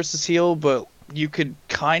heel versus heel, but you could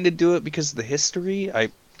kind of do it because of the history.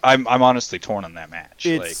 I'm honestly torn on that match.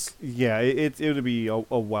 It would be a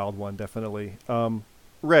wild one, definitely.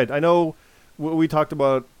 Red, I know we talked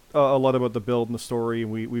about a lot about the build and the story,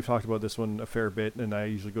 and we've talked about this one a fair bit, and I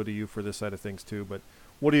usually go to you for this side of things too, but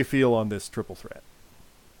what do you feel on this triple threat?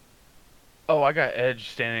 Oh, I got Edge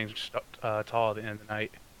standing tall at the end of the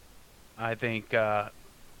night. I think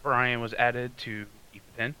Bryan was added to keep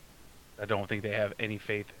the pin. I don't think they have any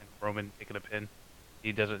faith in Roman taking a pin.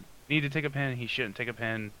 He doesn't need to take a pin. He shouldn't take a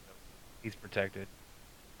pin. He's protected.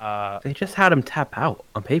 They just had him tap out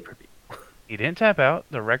on pay-per-view. He didn't tap out.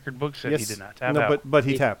 The record book said he did not tap out. But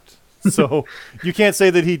he tapped. So you can't say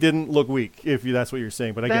that he didn't look weak if that's what you're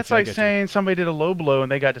saying. But that's like saying somebody did a low blow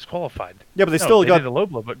and they got disqualified. Yeah, but they did a low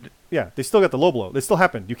blow. But yeah, they still got the low blow. It still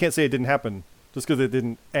happened. You can't say it didn't happen just because it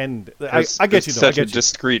didn't end. I get you though. Such a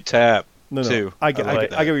discreet tap. No. Too. I get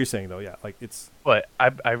what you're saying though. Yeah, it's. But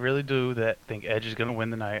I really do think Edge is going to win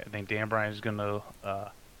the night. I think Dan Bryan is going to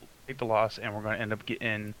take the loss, and we're going to end up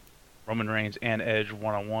getting Roman Reigns and Edge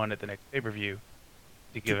one-on-one at the next pay-per-view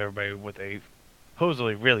to give everybody what they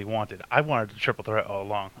supposedly really wanted. I wanted the triple threat all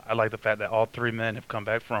along. I like the fact that all three men have come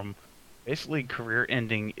back from basically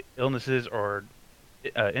career-ending illnesses or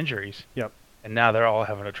injuries. Yep. And now they're all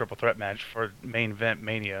having a triple threat match for main event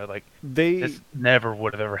Mania. This never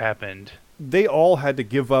would have ever happened. They all had to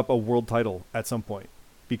give up a world title at some point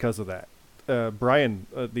because of that. Bryan,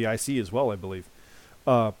 the IC as well, I believe.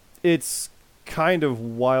 It's kind of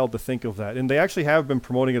wild to think of that. And they actually have been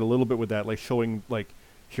promoting it a little bit with that, showing,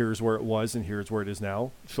 here's where it was and here's where it is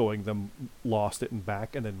now, showing them lost it and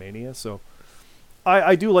back and then Mania. So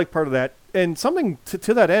I do like part of that. And something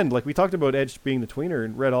to that end, we talked about Edge being the tweener,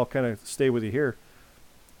 and Red, I'll kind of stay with you here.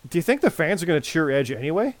 Do you think the fans are going to cheer Edge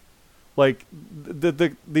anyway?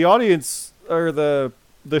 The audience or the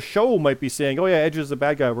show might be saying, oh yeah, Edge is the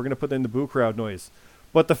bad guy, we're going to put in the boo crowd noise.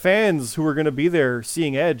 But the fans who are going to be there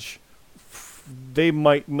seeing Edge, they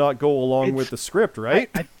might not go along with the script, right?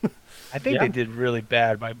 I think they did really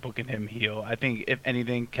bad by booking him heel. I think, if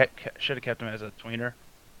anything, should have kept him as a tweener.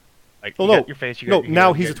 Your face.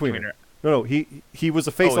 Now he's a tweener. No, he was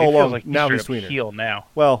a face all along. Now he's tweener. Heel now.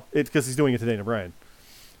 Well, it's because he's doing it to Daniel Bryan,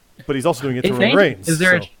 but he's also doing it to Roman Reigns. Is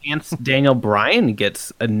there a chance Daniel Bryan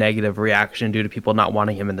gets a negative reaction due to people not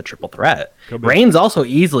wanting him in the triple threat? Reigns also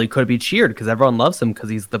easily could be cheered because everyone loves him because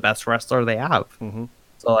he's the best wrestler they have. Mm-hmm.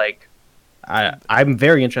 So I'm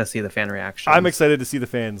very interested to see the fan reaction. I'm excited to see the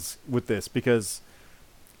fans with this because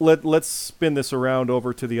let's spin this around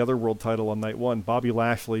over to the other world title on night one. Bobby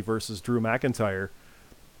Lashley versus Drew McIntyre.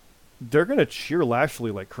 they're going to cheer Lashley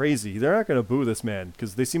like crazy. They're not going to boo this man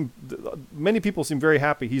because many people seem very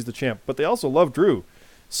happy he's the champ, but they also love Drew.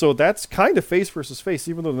 So that's kind of face versus face,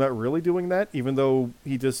 even though they're not really doing that, even though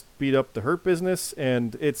he just beat up the Hurt Business.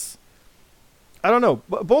 And I don't know.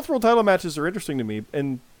 Both world title matches are interesting to me.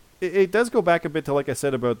 And it does go back a bit to, like I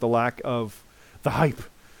said, about the lack of the hype,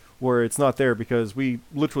 where it's not there, because we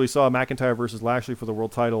literally saw McIntyre versus Lashley for the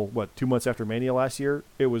world title, 2 months after Mania last year?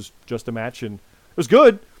 It was just a match, and it was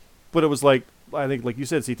good, but it was like, I think, like you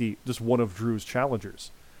said, CT, just one of Drew's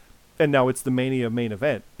challengers. And now it's the Mania main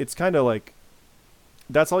event. It's kind of like,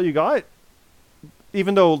 that's all you got?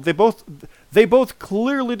 Even though they both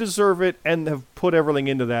clearly deserve it and have put everything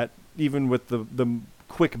into that, even with the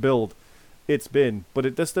quick build it's been. But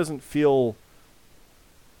it just doesn't feel,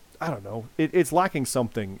 I don't know. It's lacking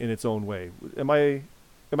something in its own way. Am I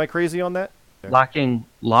crazy on that? Lacking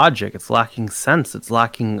logic. It's lacking sense. It's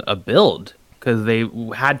lacking a build. Because they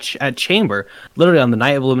had at Chamber, literally on the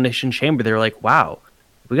night of Elimination Chamber, they were like, wow,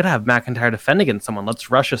 we got to have McIntyre defend against someone. Let's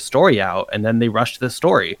rush a story out. And then they rushed the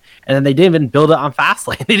story. And then they didn't even build it on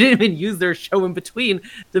Fastlane. They didn't even use their show in between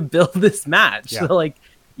to build this match. Yeah. So, like,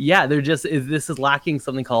 yeah, this is lacking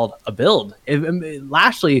something called a build.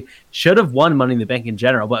 Lashley should have won Money in the Bank in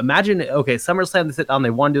general. But imagine, okay, SummerSlam, they sit down, they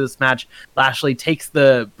want to do this match. Lashley takes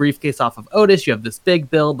the briefcase off of Otis. You have this big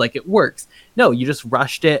build. Like, it works. No, you just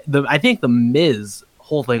rushed it. I think the Miz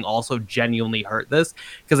whole thing also genuinely hurt this,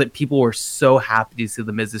 because people were so happy to see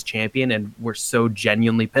the Miz as champion and were so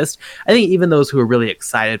genuinely pissed. I think even those who are really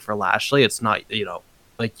excited for Lashley, it's not,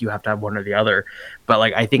 like, you have to have one or the other. But,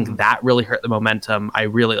 like, I think that really hurt the momentum. I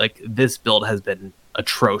really, like, this build has been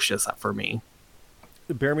atrocious for me.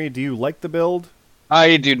 Bearme, do you like the build?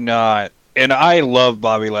 I do not. And I love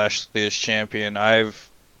Bobby Lashley as champion. I've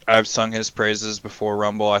sung his praises before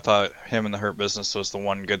Rumble. I thought him and the Hurt Business was the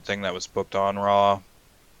one good thing that was booked on Raw.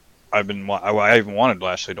 I even wanted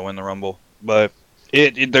Lashley to win the Rumble, but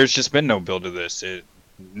there's just been no build to this.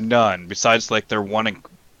 None. Besides, like, their one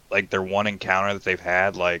encounter that they've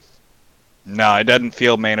had. Like, no, it doesn't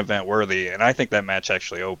feel main event worthy. And I think that match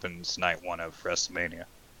actually opens night 1 of WrestleMania.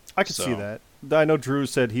 I can see that. I know Drew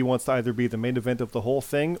said he wants to either be the main event of the whole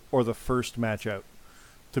thing or the first match out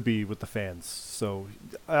to be with the fans. So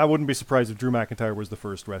I wouldn't be surprised if Drew McIntyre was the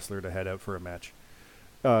first wrestler to head out for a match.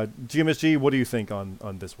 GMSG, what do you think on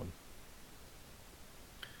this one?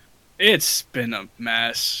 It's been a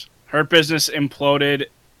mess. Hurt Business imploded.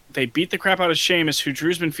 They beat the crap out of Sheamus, who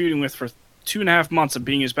Drew's been feuding with for 2.5 months of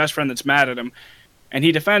being his best friend that's mad at him. And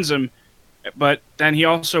he defends him, but then he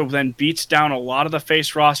also beats down a lot of the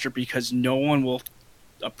face roster because no one will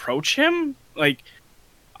approach him. Like,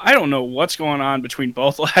 I don't know what's going on between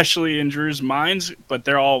both Lashley and Drew's minds, but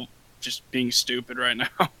they're all just being stupid right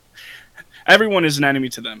now. Everyone is an enemy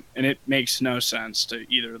to them, and it makes no sense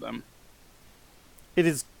to either of them. It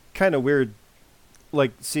is kind of weird,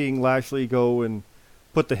 like, seeing Lashley go and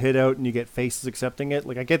put the hit out and you get faces accepting it.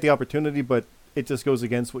 Like, I get the opportunity, but it just goes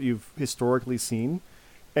against what you've historically seen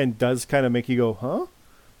and does kind of make you go, huh?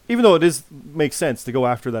 Even though it makes sense to go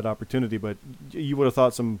after that opportunity, but you would have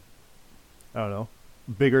thought some, I don't know,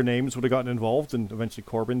 bigger names would have gotten involved, and eventually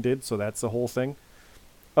Corbin did, so that's the whole thing.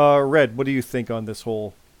 Red, what do you think on this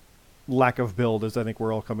whole lack of build, as I think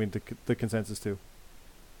we're all coming to the consensus to?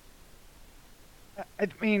 I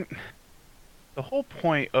mean, the whole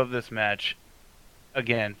point of this match,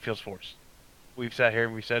 again, feels forced. We've sat here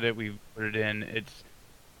and we said it, we've put it in.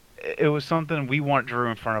 It was something we want Drew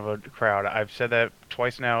in front of a crowd. I've said that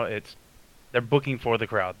twice now. They're booking for the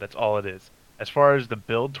crowd. That's all it is. As far as the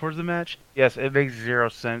build towards the match, yes, it makes zero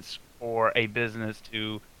sense for a business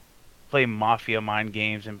to play mafia mind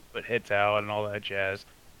games and put hits out and all that jazz.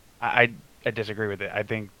 I disagree with it. I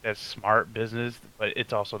think that's smart business, but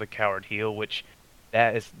it's also the coward heel, which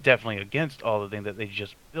that is definitely against all the things that they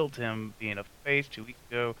just built him being a face 2 weeks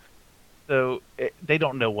ago. So they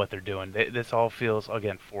don't know what they're doing. This all feels,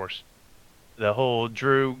 again, forced. The whole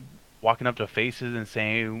Drew walking up to faces and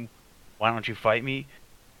saying, "Why don't you fight me?"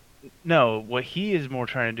 No, what he is more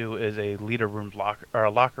trying to do is a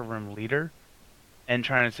locker room leader, and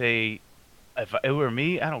trying to say, if it were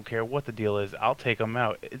me, I don't care what the deal is. I'll take them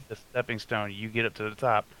out. It's a stepping stone. You get up to the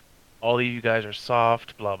top. All of you guys are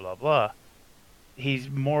soft, blah, blah, blah. He's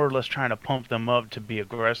more or less trying to pump them up to be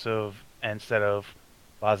aggressive instead of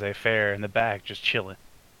laissez-faire in the back, just chilling.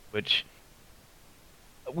 Which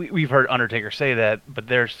we've heard Undertaker say that, but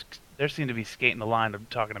there seem to be skating the line of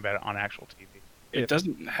talking about it on actual TV. It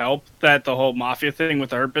doesn't help that the whole mafia thing with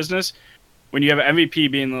the Hurt Business, when you have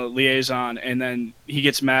MVP being the liaison, and then he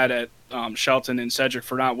gets mad at Shelton and Cedric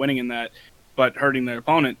for not winning in that, but hurting their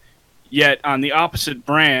opponent, Yet on the opposite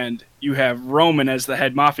brand, you have Roman as the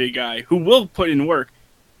head mafia guy who will put in work.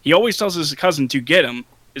 He always tells his cousin to get him.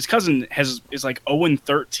 His cousin is like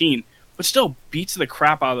 0-13, but still beats the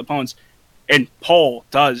crap out of the opponents. And Paul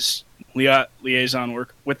does liaison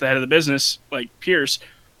work with the head of the business, like Pierce,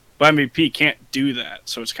 but MVP can't do that.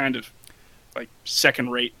 So it's kind of like second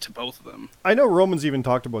rate to both of them. I know Roman's even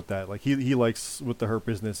talked about that. Like he likes what the Hurt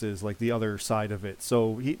Business is, like the other side of it.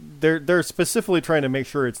 So they're specifically trying to make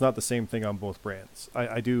sure it's not the same thing on both brands.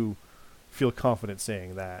 I do feel confident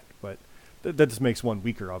saying that, but that just makes one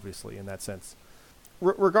weaker, obviously, in that sense.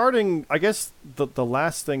 Regarding, I guess, the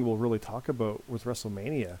last thing we'll really talk about with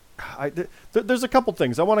WrestleMania, there's a couple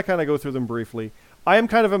things. I want to kind of go through them briefly. I am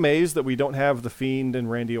kind of amazed that we don't have The Fiend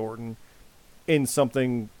and Randy Orton in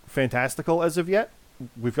something fantastical as of yet.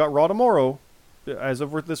 We've got Raw tomorrow as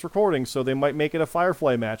of this recording, so they might make it a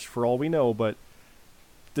Firefly match for all we know, but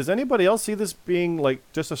does anybody else see this being like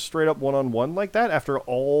just a straight up one-on-one like that after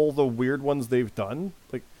all the weird ones they've done?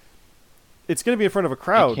 Like, it's going to be in front of a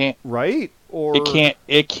crowd, right? Or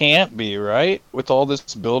it can't be, right? With all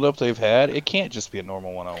this build-up they've had, it can't just be a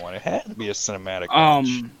normal one-on-one. It had to be a cinematic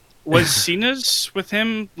match. Was Cena's with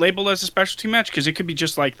him labeled as a specialty match? Because it could be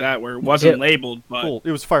just like that, where it wasn't labeled, but cool.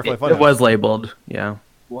 It was Firefly Funhouse. It was labeled, yeah.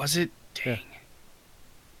 Was it? Dang. Yeah.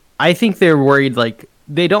 I think they're worried, like,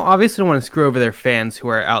 they obviously don't want to screw over their fans who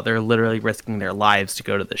are out there literally risking their lives to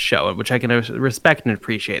go to the show, which I can respect and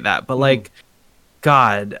appreciate that. But, like,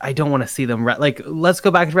 God, I don't want to see them. Let's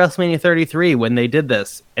go back to WrestleMania 33 when they did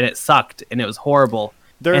this, and it sucked, and it was horrible.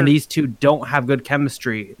 And these two don't have good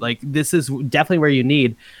chemistry. Like, this is definitely where you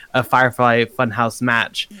need a Firefly Funhouse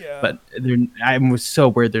match. Yeah. But I'm so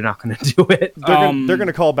worried they're not going to do it. They're going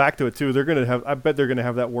to call back to it too. They're going to have. I bet they're going to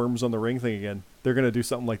have that worms on the ring thing again. They're going to do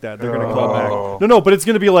something like that. They're going to call back. No, but it's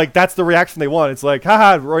going to be like that's the reaction they want. It's like,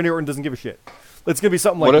 haha, Randy Orton doesn't give a shit. It's going to be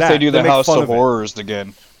something like that. What if they do the House of Horrors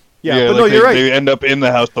again? Yeah, but no, you're right. They end up in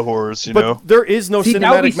the House of Horrors, you know? But there is no cinematic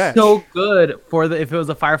that would be match. So good if it was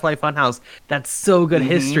a Firefly Funhouse. That's so good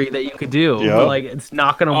history that you could do. Yep. But, like, it's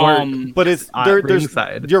not going to work.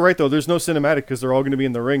 But you're right though. There's no cinematic because they're all going to be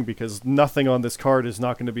in the ring because nothing on this card is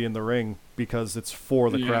not going to be in the ring because it's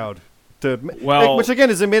for the crowd. Which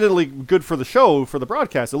again is admittedly good for the show, for the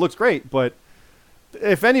broadcast. It looks great, but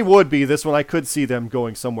if any would be this one, I could see them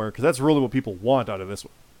going somewhere because that's really what people want out of this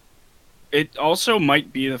one. It also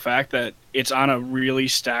might be the fact that it's on a really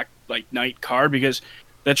stacked night card because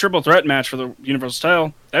that triple threat match for the Universal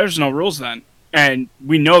title, there's no rules then. And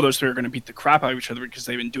we know those three are going to beat the crap out of each other because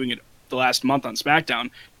they've been doing it the last month on SmackDown.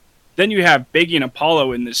 Then you have Biggie and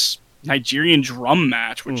Apollo in this Nigerian drum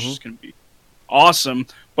match, which is going to be awesome.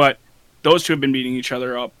 But those two have been beating each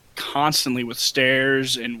other up constantly with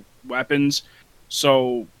stairs and weapons.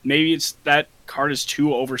 So maybe it's that card is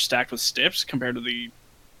too overstacked with stiffs compared to the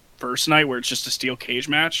first night where it's just a steel cage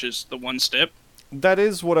match is the one step. That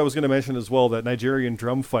is what I was going to mention as well, that Nigerian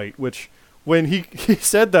drum fight, which when he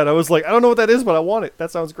said that, I was like, I don't know what that is, but I want it.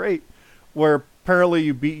 That sounds great. Where apparently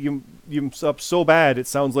you beat you up so bad, it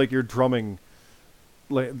sounds like you're drumming.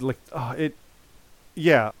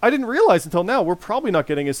 Yeah, I didn't realize until now we're probably not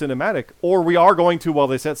getting a cinematic, or we are going to while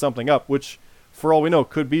they set something up, which for all we know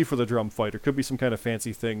could be for the drum fight, or could be some kind of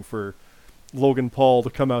fancy thing for Logan Paul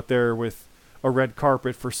to come out there with a red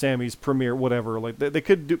carpet for Sammy's premiere, whatever. Like they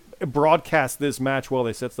could broadcast this match while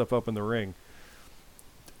they set stuff up in the ring.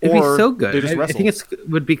 It'd be so good. I think it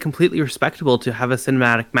would be completely respectable to have a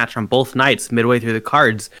cinematic match on both nights, midway through the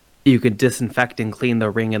cards. You could disinfect and clean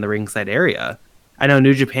the ring and the ringside area. I know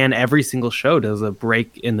New Japan, every single show does a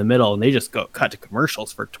break in the middle, and they just cut to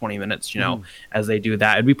commercials for 20 minutes, as they do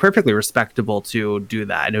that. It'd be perfectly respectable to do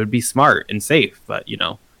that, and it would be smart and safe, but,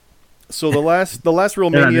 So the last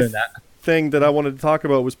real Mania thing that I wanted to talk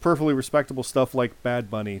about was perfectly respectable stuff like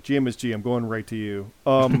Bad Bunny. GMSG, I'm going right to you.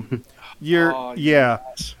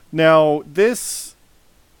 Yes. Now this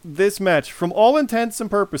match, from all intents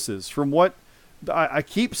and purposes, from what I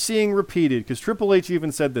keep seeing repeated, because Triple H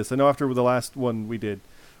even said this. I know after the last one we did,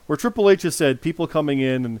 where Triple H has said people coming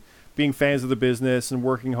in and being fans of the business and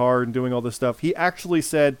working hard and doing all this stuff. He actually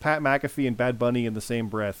said Pat McAfee and Bad Bunny in the same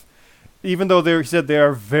breath. Even though he said they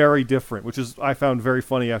are very different, which is I found very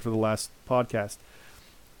funny after the last podcast,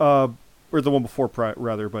 or the one before,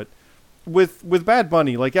 rather. But with Bad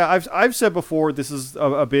Bunny, I've said before, this is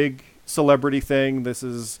a big celebrity thing. This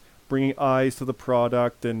is bringing eyes to the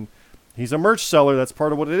product, and he's a merch seller. That's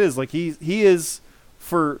part of what it is. Like he is,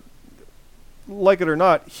 for like it or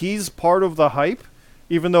not, he's part of the hype,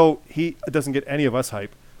 even though he doesn't get any of us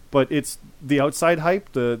hype. But it's the outside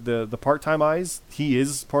hype, the part-time eyes. He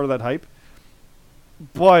is part of that hype.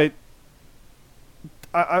 But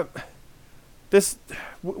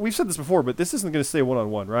we've said this before, but this isn't going to stay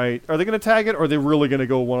one-on-one, right? Are they going to tag it, or are they really going to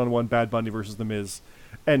go one-on-one Bad Bunny versus The Miz?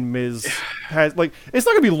 And Miz has, like, it's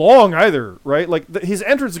not going to be long either, right? Like, his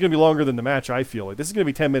entrance is going to be longer than the match, I feel like. This is going to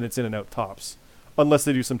be 10 minutes in and out tops, unless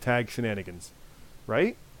they do some tag shenanigans,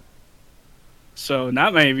 right? So,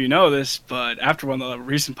 not many of you know this, but after one of the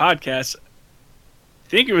recent podcasts, I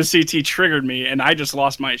think it was CT triggered me, and I just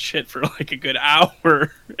lost my shit for like a good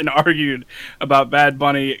hour and argued about Bad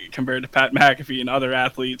Bunny compared to Pat McAfee and other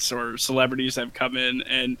athletes or celebrities that have come in.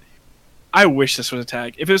 And I wish this was a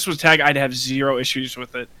tag. If this was a tag, I'd have zero issues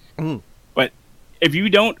with it. But if you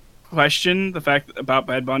don't question the fact about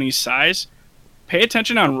Bad Bunny's size, pay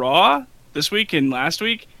attention on Raw this week and last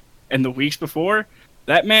week and the weeks before.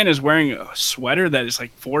 That man is wearing a sweater that is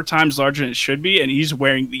like 4 times larger than it should be, and he's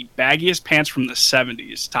wearing the baggiest pants from the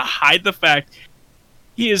 70s to hide the fact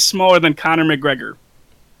he is smaller than Conor McGregor.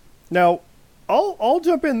 Now, I'll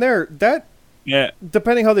jump in there. That,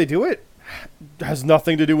 depending how they do it, has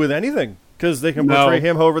nothing to do with anything, because they can portray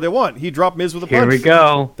him however they want. He dropped Miz with a punch. Here we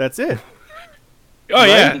go. That's it. Oh,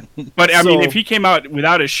 right? Yeah. But, I mean, if he came out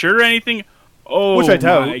without a shirt or anything... Oh, which I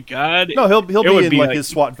doubt. My God. No, he'll be in like his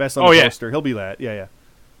SWAT vest on the poster. He'll be that. Yeah.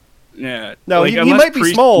 No, like, he might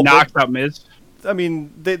be small. Knocked out Miz. I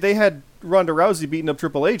mean, they had Ronda Rousey beating up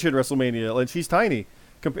Triple H in WrestleMania, and she's tiny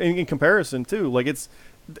in comparison too. Like,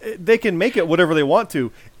 they can make it whatever they want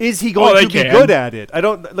to. Is he going to be good at it? I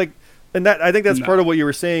don't like, and that I think that's part of what you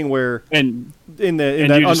were saying. Where in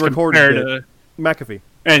that unrecorded bit, McAfee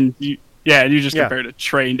and you. Yeah, and you just compared a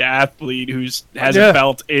trained athlete who has a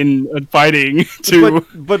belt in fighting to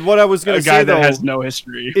but what I was going to say, that has no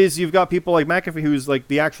history, is you've got people like McAfee who's like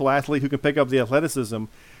the actual athlete who can pick up the athleticism.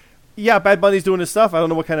 Yeah, Bad Bunny's doing his stuff. I don't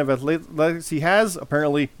know what kind of athletics he has.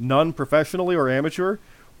 Apparently none professionally or amateur.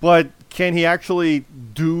 But can he actually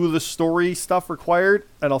do the story stuff required?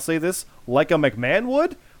 And I'll say this, like a McMahon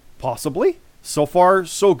would? Possibly. So far,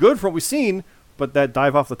 so good from what we've seen. But that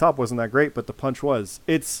dive off the top wasn't that great, but the punch was.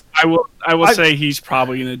 I will say he's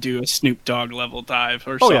probably going to do a Snoop Dogg level dive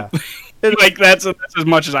or something. Yeah. Like that's as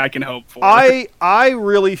much as I can hope for. I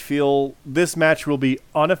really feel this match will be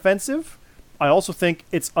unoffensive. I also think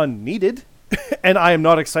it's unneeded, and I am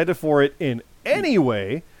not excited for it in any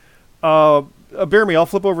way. Jeremy, I'll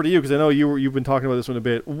flip over to you because I know you've been talking about this one a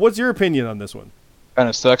bit. What's your opinion on this one? Kind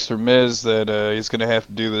of sucks for Miz that he's going to have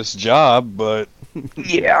to do this job, but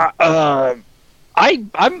yeah.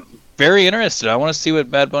 I'm very interested. I want to see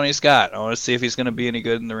what Bad Bunny's got. I want to see if he's going to be any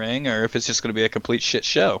good in the ring or if it's just going to be a complete shit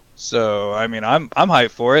show. So, I mean, I'm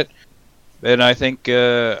hyped for it. And I think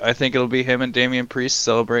it'll be him and Damian Priest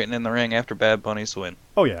celebrating in the ring after Bad Bunny's win.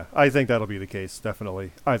 Oh, yeah. I think that'll be the case,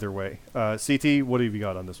 definitely. Either way. CT, what have you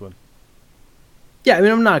got on this one? Yeah, I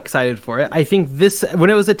mean, I'm not excited for it. I think when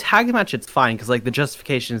it was a tag match, it's fine, because, like, the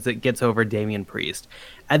justification is it gets over Damian Priest.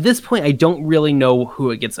 At this point, I don't really know who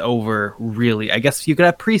it gets over, really. I guess you could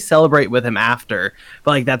have Priest celebrate with him after,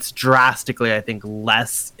 but, like, that's drastically, I think,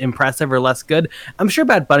 less impressive or less good. I'm sure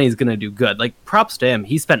Bad Bunny is going to do good. Like, props to him.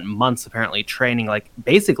 He spent months, apparently, training, like,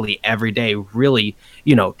 basically every day, really,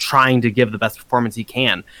 trying to give the best performance he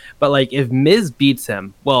can. But, like, if Miz beats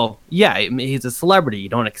him, well, yeah, he's a celebrity. You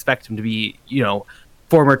don't expect him to be,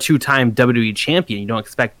 former 2-time WWE champion. You don't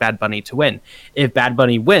expect Bad Bunny to win. If Bad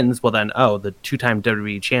Bunny wins, well then, the 2-time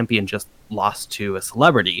WWE champion just lost to a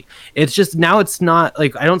celebrity. It's just, now it's not,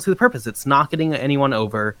 like, I don't see the purpose. It's not getting anyone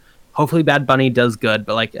over. Hopefully Bad Bunny does good,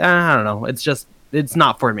 but, like, I don't know. It's just, it's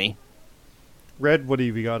not for me. Red, what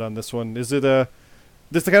have you got on this one? Is it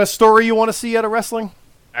this the kind of story you want to see out of wrestling?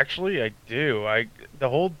 Actually, I do. The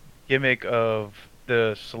whole gimmick of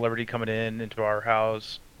the celebrity coming into our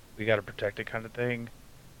house, we got to protect it kind of thing.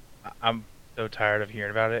 I'm so tired of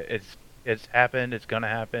hearing about it. It's happened. It's gonna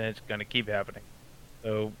happen. It's gonna keep happening.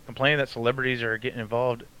 So complaining that celebrities are getting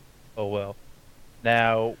involved, oh well.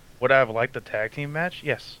 Now, would I have liked the tag team match?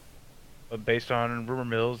 Yes, but based on rumor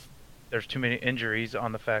mills, there's too many injuries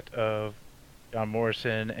on the fact of John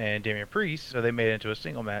Morrison and Damian Priest, so they made it into a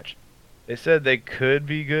single match. They said they could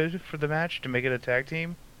be good for the match to make it a tag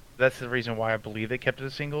team. That's the reason why I believe they kept it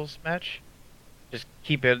a singles match. Just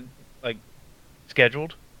keep it like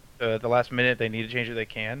scheduled. At the last minute, if they need to change it, they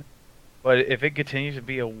can. But if it continues to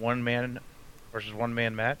be a one-man versus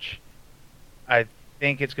one-man match, I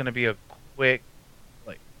think it's going to be a quick,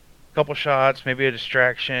 like, couple shots, maybe a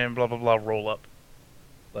distraction, blah, blah, blah, roll up.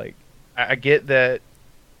 Like, I get that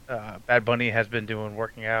Bad Bunny has been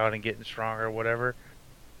working out and getting stronger or whatever,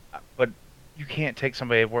 but you can't take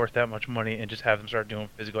somebody worth that much money and just have them start doing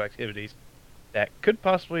physical activities that could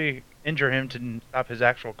possibly injure him to stop his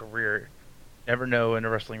actual career. Never know in a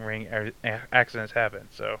wrestling ring, accidents happen.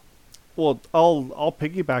 So Well, I'll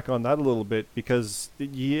piggyback on that a little bit because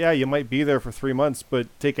yeah, you might be there for 3 months, but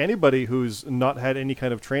take anybody who's not had any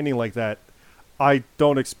kind of training like that. I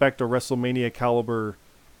don't expect a WrestleMania caliber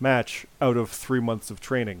match out of 3 months of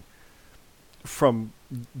training. From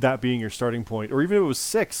that being your starting point, or even if it was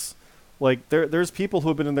 6, like there's people who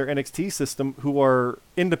have been in their NXT system who are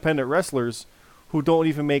independent wrestlers who don't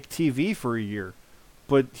even make TV for a year,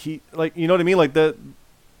 but he like you know what I mean, like the.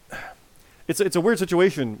 It's a weird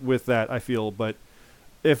situation with that, I feel, but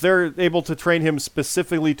if they're able to train him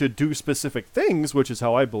specifically to do specific things, which is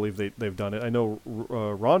how I believe they've done it. I know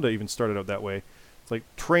Ronda even started out that way. It's like,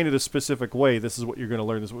 train it a specific way. This is what you're going to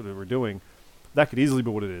learn. This is what we're doing. That could easily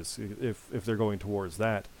be what it is if they're going towards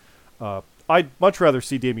that. I'd much rather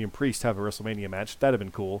see Damian Priest have a WrestleMania match. That'd have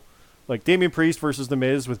been cool. Like, Damian Priest versus The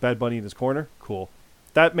Miz with Bad Bunny in his corner. Cool.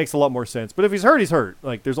 That makes a lot more sense. But if he's hurt, he's hurt.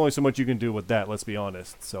 Like, there's only so much you can do with that, let's be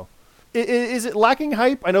honest. So... Is it lacking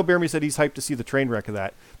hype? I know Jeremy said he's hyped to see the train wreck of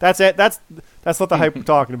that. That's it. That's not the hype we're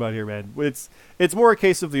talking about here, man. It's more a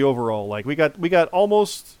case of the overall. Like we got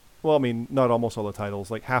almost, well, I mean, not almost all the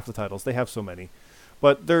titles, like half the titles. They have so many,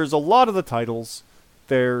 but there's a lot of the titles.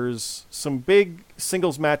 There's some big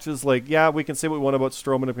singles matches. Like, yeah, we can say what we want about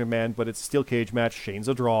Strowman and McMahon, but it's a steel cage match. Shane's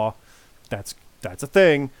a draw. That's a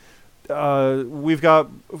thing. We've got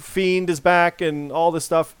Fiend is back and all this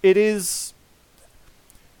stuff.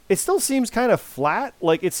 It still seems kind of flat.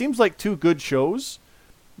 Like, it seems like 2 good shows,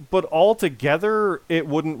 but all together it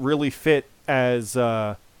wouldn't really fit as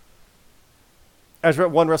one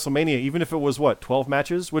WrestleMania, even if it was 12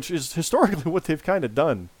 matches, which is historically what they've kind of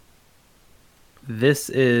done. This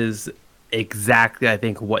is exactly, I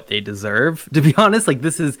think, what they deserve, to be honest. Like,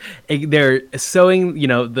 they're sowing,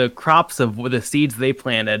 the crops of the seeds they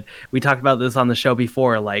planted. We talked about this on the show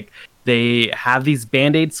before. Like, they have these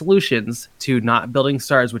Band-Aid solutions to not building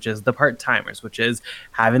stars, which is the part-timers, which is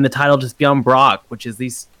having the title just be on Brock, which is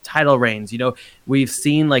these title reigns. We've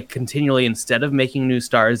seen, like, continually, instead of making new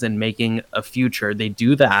stars and making a future, they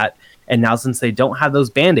do that. And now, since they don't have those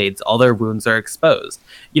Band-Aids, all their wounds are exposed.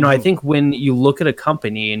 I think when you look at a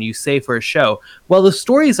company and you say for a show, well, the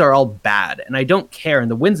stories are all bad, and I don't care,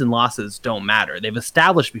 and the wins and losses don't matter. They've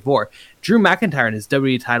established before. Drew McIntyre in his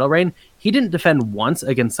WWE title reign, he didn't defend once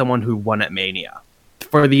against someone who won at Mania.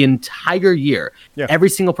 For the entire year, every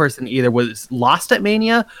single person either was lost at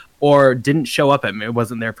Mania or didn't show up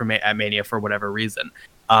wasn't there at Mania for whatever reason.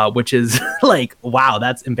 Which is like, wow,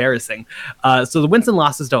 that's embarrassing. So the wins and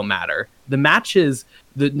losses don't matter. The matches,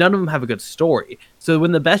 none of them have a good story. So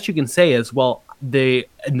when the best you can say is, well, in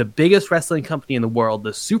the biggest wrestling company in the world,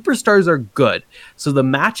 the superstars are good. So the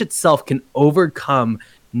match itself can overcome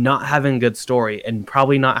not having a good story and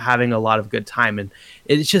probably not having a lot of good time. And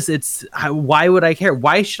why would I care?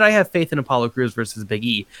 Why should I have faith in Apollo Crews versus Big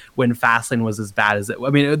E when Fastlane was as bad as it? I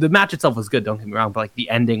mean, the match itself was good, don't get me wrong, but like the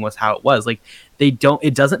ending was how it was. Like, it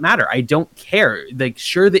doesn't matter. I don't care. Like,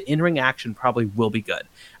 sure, the in-ring action probably will be good.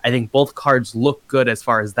 I think both cards look good as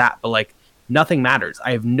far as that, but like, nothing matters.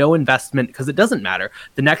 I have no investment because it doesn't matter.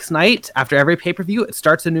 The next night, after every pay-per-view, it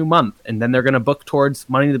starts a new month, and then they're going to book towards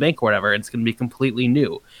Money in the Bank or whatever. It's going to be completely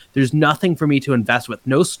new. There's nothing for me to invest with.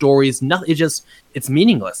 No stories. Nothing. It's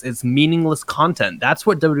meaningless. It's meaningless content. That's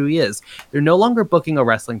what WWE is. They're no longer booking a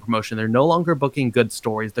wrestling promotion. They're no longer booking good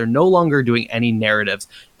stories. They're no longer doing any narratives.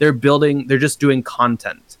 They're just doing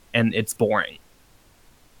content, and it's boring.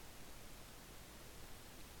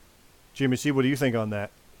 Jimmy C, what do you think on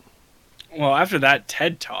that? Well, after that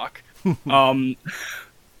TED Talk, I mean,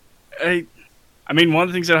 one of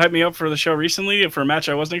the things that hyped me up for the show recently, for a match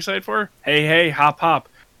I wasn't excited for, hey, hop.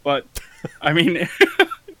 But, I mean,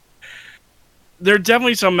 there are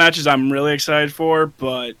definitely some matches I'm really excited for,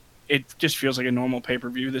 but it just feels like a normal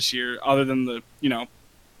pay-per-view this year, other than the,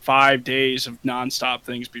 5 days of nonstop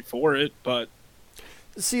things before it, but...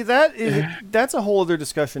 See, that's a whole other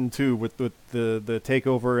discussion too, with the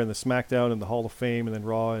TakeOver and the SmackDown and the Hall of Fame and then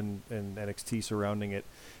Raw and NXT surrounding it.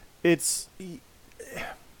 This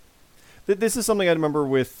is something I remember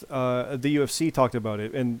with the UFC talked about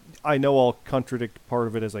it, and I know I'll contradict part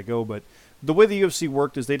of it as I go, but the way the UFC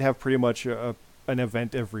worked is they'd have pretty much an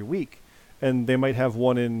event every week, and they might have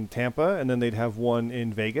one in Tampa, and then they'd have one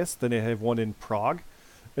in Vegas, then they'd have one in Prague,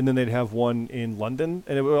 and then they'd have one in London,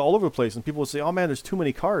 and it was all over the place. And people would say, oh man, there's too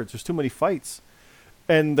many cards, there's too many fights.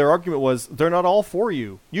 And their argument was, they're not all for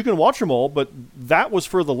you. You can watch them all, but that was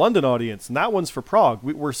for the London audience, and that one's for Prague.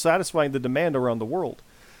 We're satisfying the demand around the world.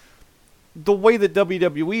 The way that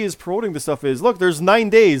WWE is promoting this stuff is, look, there's 9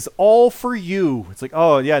 days, all for you. It's like,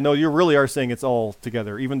 oh yeah, no, you really are saying it's all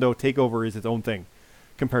together, even though TakeOver is its own thing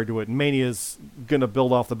compared to it. Mania's going to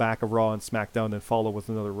build off the back of Raw and SmackDown and follow with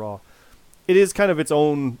another Raw. it is kind of its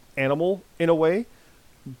own animal in a way.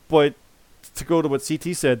 But to go to what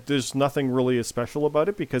CT said, there's nothing really as special about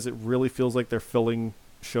it because it really feels like they're filling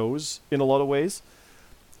shows in a lot of ways.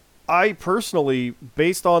 I personally,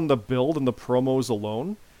 based on the build and the promos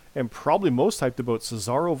alone, am probably most hyped about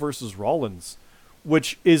Cesaro versus Rollins,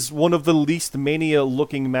 which is one of the least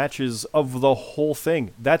Mania-looking matches of the whole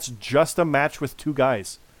thing. That's just a match with two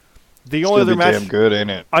guys. The only other match, damn good, ain't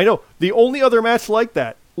it? I know. The only other match like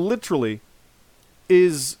that, literally,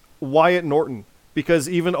 is Wyatt Norton, because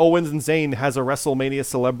even Owens and Zayn has a WrestleMania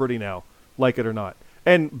celebrity now, like it or not.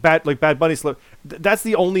 And Bad Bunny, that's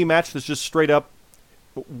the only match that's just straight up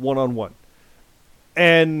one-on-one.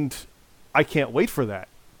 And I can't wait for that,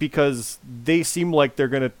 because they seem like they're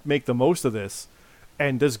going to make the most of this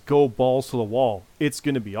and just go balls to the wall. It's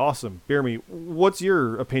going to be awesome. Jeremy, what's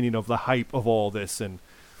your opinion of the hype of all this and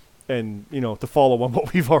to follow on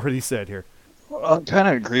what we've already said here? Well, I kind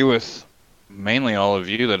of agree with mainly all of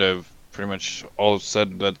you that have pretty much all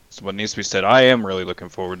said that's what needs to be said. I am really looking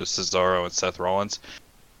forward to Cesaro and Seth Rollins.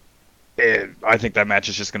 I think that match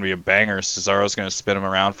is just going to be a banger. Cesaro's going to spin him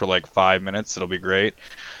around for like 5 minutes. It'll be great.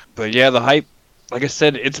 But yeah, the hype, like I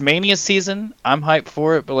said, it's Mania season. I'm hyped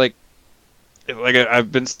for it, but like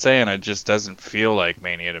I've been saying, it just doesn't feel like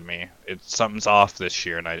Mania to me. Something's off this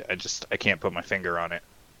year, and I can't put my finger on it.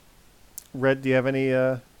 Red, do you have any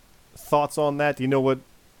thoughts on that? Do you know what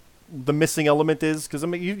the missing element is? Because I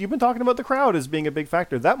mean, you've been talking about the crowd as being a big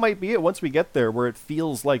factor. That might be it once we get there, where it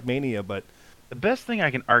feels like Mania. But the best thing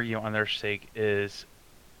I can argue on their sake is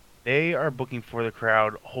they are booking for the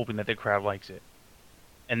crowd, hoping that the crowd likes it,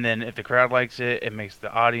 and then if the crowd likes it, it makes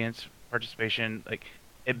the audience participation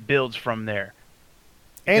it builds from there.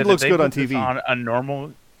 And looks good on TV. On a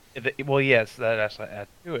normal, yes, that's add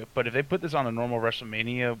to it. But if they put this on a normal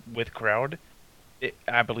WrestleMania with crowd,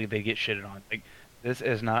 I believe they get shitted on. This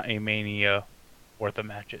is not a Mania worth of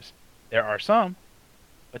matches. There are some,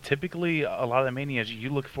 but typically a lot of the Manias,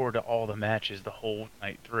 you look forward to all the matches the whole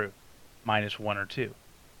night through, minus one or two.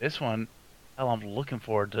 This one, hell, I'm looking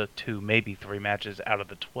forward to 2, maybe 3 matches out of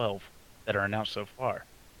the 12 that are announced so far.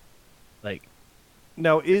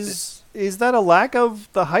 Now, is that a lack of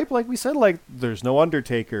the hype, like we said? There's no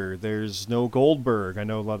Undertaker, there's no Goldberg. I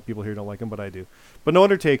know a lot of people here don't like him, but I do. But no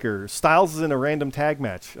Undertaker. Styles is in a random tag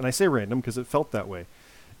match, and I say random because it felt that way.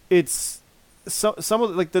 It's some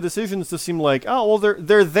of the decisions just seem like, oh well,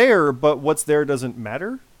 they're there, but what's there doesn't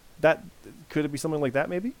matter. That could it be something like that,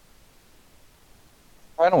 maybe?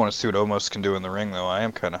 I don't want to see what Omos can do in the ring, though. I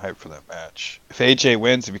am kind of hyped for that match. If AJ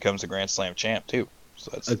wins, he becomes a Grand Slam champ too.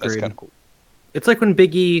 So that's kind of cool. It's like when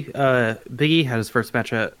Big E had his first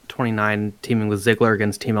match at 29, teaming with Ziggler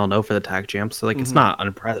against Team El No for the tag champs. So it's not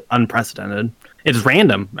unprecedented. It's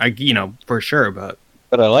random, for sure, but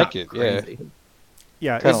I like it. Crazy.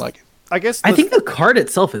 Yeah, kind of like it. I guess I think the card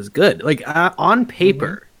itself is good. On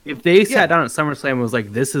paper, if they sat down at SummerSlam and was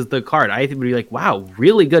like, "This is the card," I would be like, "Wow,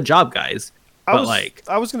 really good job, guys."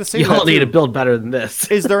 I was going to say y'all need to build better than this.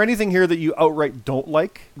 Is there anything here that you outright don't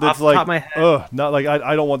like? That's Off the top of my head. Not like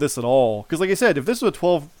I don't want this at all. Because like I said, if this was a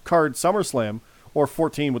 12-card SummerSlam or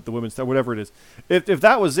 14 with the women's, whatever it is, if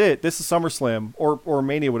that was it, this is SummerSlam or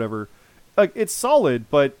Mania, whatever. It's solid,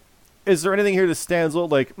 but is there anything here that stands out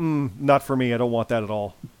not for me? I don't want that at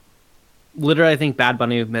all. Literally, I think Bad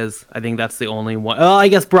Bunny, Miz. I think that's the only one. Oh, I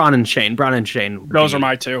guess Braun and Shane. Those are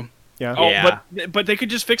my two. Yeah. Oh, yeah. But they could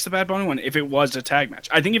just fix the Bad Bunny one if it was a tag match.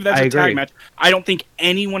 I think if that's a tag match, I don't think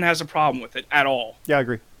anyone has a problem with it at all. Yeah, I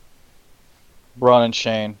agree. Braun and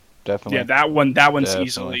Shane, definitely. Yeah, that one's definitely.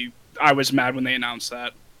 Easily. I was mad when they announced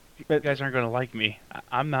that. You guys aren't going to like me.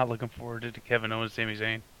 I'm not looking forward to Kevin Owens, Sami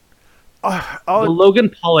Zayn. The Logan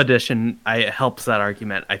Paul edition helps that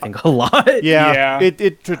argument, I think, a lot. Yeah.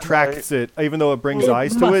 It detracts it, even though it brings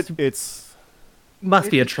eyes to it. It's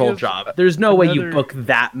must be a troll job. There's no way you book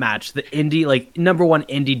that match, the indie number one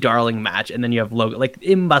indie darling match, and then you have Logan.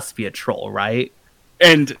 It must be a troll, right?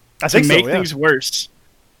 And to make things worse,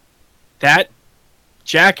 that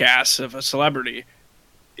jackass of a celebrity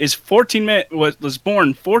is was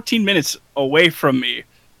born 14 minutes away from me,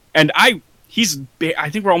 and I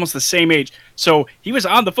think we're almost the same age. So he was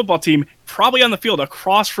on the football team, probably on the field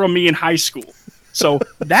across from me in high school. So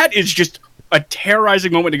that is just a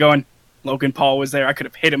terrorizing moment to go in. Logan Paul was there. I could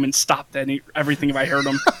have hit him and stopped everything if I heard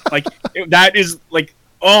him. That is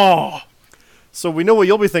oh. So we know what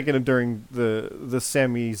you'll be thinking of during the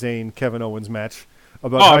Sami Zayn Kevin Owens match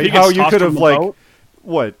about how you could have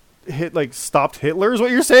stopped Hitler is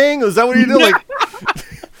what you're saying? Is that what you did?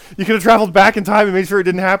 You could have traveled back in time and made sure it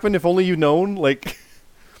didn't happen if only you'd known.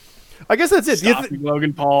 I guess that's it.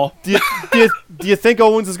 Logan Paul. Do you think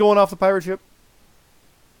Owens is going off the pirate ship?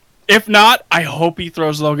 If not, I hope he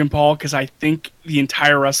throws Logan Paul because I think the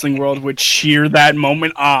entire wrestling world would cheer that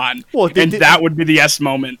moment on. Well, that would be the S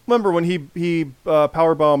moment. Remember when he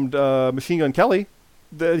powerbombed Machine Gun Kelly?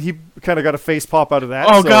 He kind of got a face pop out of that.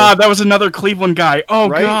 Oh, God, that was another Cleveland guy. Oh,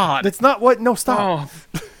 right? God. That's not what... No, stop.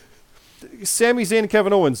 Oh. Sami Zayn and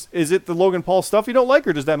Kevin Owens, is it the Logan Paul stuff you don't like,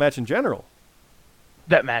 or just that match in general?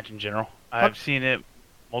 That match in general. I've seen it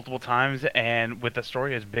multiple times, and with the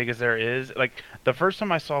story as big as there is, like, the first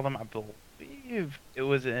time I saw them, I believe it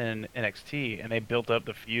was in NXT, and they built up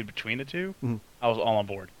the feud between the two. Mm-hmm. I was all on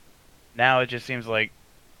board. Now it just seems like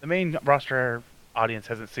the main roster audience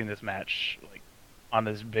hasn't seen this match, like, on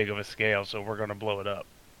this big of a scale, so we're going to blow it up.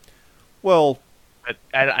 Well... But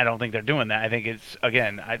I don't think they're doing that. I think it's,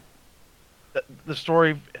 again, the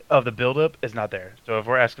story of the build-up is not there. So if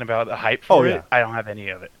we're asking about the hype for it, I don't have any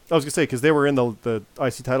of it. I was going to say, because they were in the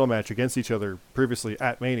IC title match against each other previously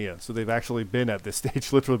at Mania, so they've actually been at this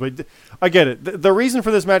stage, literally. But I get it. The reason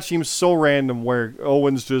for this match seems so random, where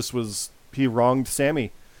Owens just he wronged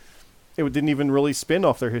Sammy. It didn't even really spin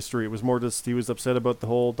off their history. It was more just he was upset about the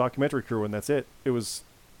whole documentary crew, and that's it. It was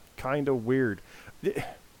kind of weird.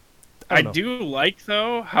 I do like,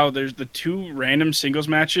 though, how there's the two random singles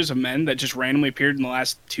matches of men that just randomly appeared in the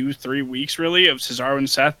last 2-3 weeks, really, of Cesaro and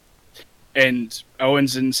Seth, and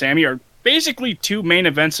Owens and Sammy are basically two main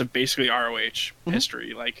events of basically ROH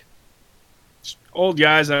history. Like, old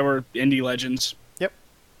guys that were indie legends. Yep.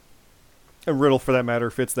 And Riddle, for that matter,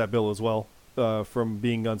 fits that bill as well, from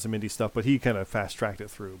being on some indie stuff, but he kind of fast-tracked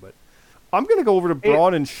it through. But I'm going to go over to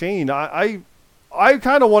Braun and Shane. I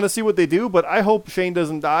kind of want to see what they do, but I hope Shane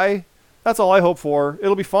doesn't die. That's all I hope for.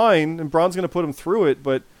 It'll be fine, and Braun's going to put him through it,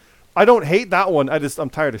 but I don't hate that one.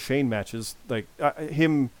 I'm tired of Shane matches. Like,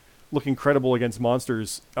 him looking credible against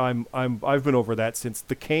monsters, I've been over that since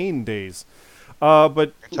the Kane days.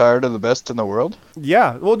 But You're tired of the best in the world?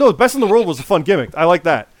 Yeah. Well, no, Best in the World was a fun gimmick. I like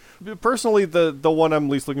that. Personally, the one I'm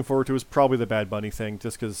least looking forward to is probably the Bad Bunny thing,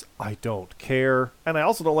 just because I don't care, and I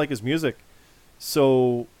also don't like his music.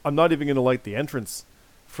 So I'm not even going to like the entrance,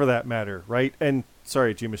 for that matter, right? And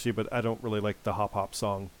sorry, Jimashi, but I don't really like the Hop Hop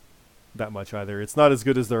song that much either. It's not as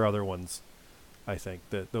good as their other ones. I think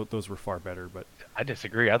that those were far better. But I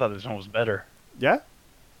disagree. I thought this one was better. Yeah?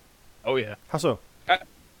 Oh yeah. How so?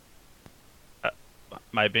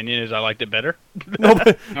 My opinion is I liked it better. No,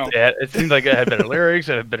 but Yeah, it seemed like it had better lyrics,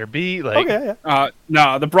 it had better beat. Like, okay, yeah.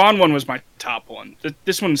 No, the Braun one was my top one.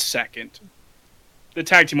 This one's second. The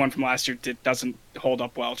tag team one from last year doesn't hold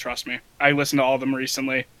up well, trust me. I listened to all of them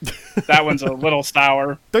recently. That one's a little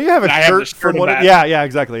sour. Don't you have a And I shirt have the shirt from of one? that. Yeah,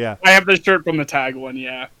 exactly, yeah. I have the shirt from the tag one,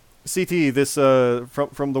 yeah. CT, this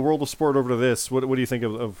from the world of sport over to this, what do you think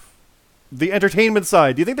of the entertainment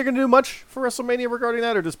side? Do you think they're going to do much for WrestleMania regarding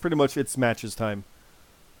that, or just pretty much it's matches time?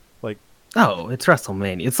 Like, Oh, it's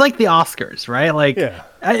WrestleMania. It's like the Oscars, right? Like, yeah.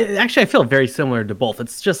 I feel very similar to both.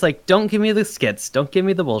 It's just like, don't give me the skits, don't give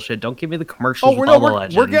me the bullshit, don't give me the commercials.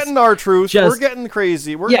 We're getting our truth. We're Just- getting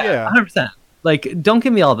crazy. Yeah, 100%. Like, don't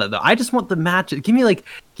give me all that though. I just want the match. Give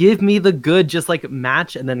me the good, just like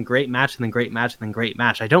match, and then great match, and then great match, and then great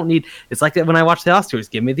match. I don't need. It's like that when I watch the Oscars.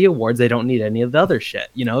 Give me the awards. I don't need any of the other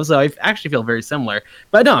shit. So I actually feel very similar.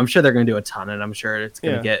 But no, I'm sure they're going to do a ton, and I'm sure it's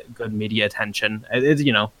going to get good media attention. It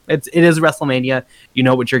is WrestleMania. You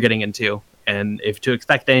know what you're getting into, and if to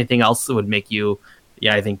expect anything else would make you,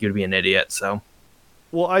 I think you'd be an idiot. So.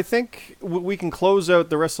 Well, I think we can close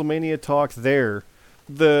out the WrestleMania talk there.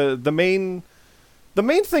 The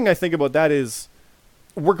main thing I think about that is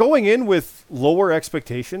we're going in with lower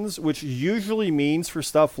expectations, which usually means for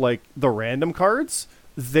stuff like the random cards,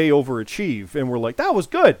 they overachieve. And we're like, that was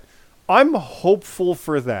good. I'm hopeful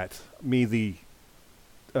for that. Me, the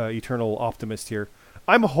eternal optimist here.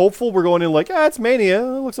 I'm hopeful we're going in like, it's Mania.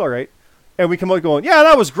 It looks all right. And we come out going, yeah,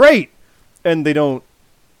 that was great. And they don't,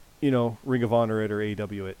 Ring of Honor it or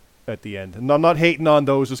AEW it at the end. And I'm not hating on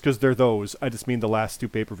those just because they're those. I just mean the last two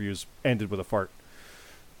pay-per-views ended with a fart.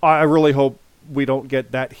 I really hope we don't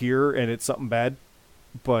get that here and it's something bad.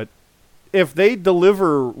 But if they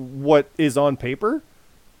deliver what is on paper,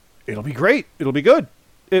 it'll be great. It'll be good.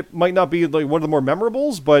 It might not be like one of the more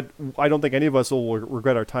memorables, but I don't think any of us will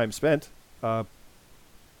regret our time spent.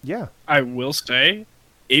 Yeah. I will say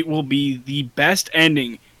it will be the best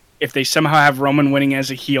ending if they somehow have Roman winning as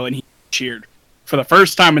a heel and he cheered for the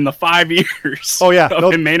first time in the 5 years. Oh, yeah.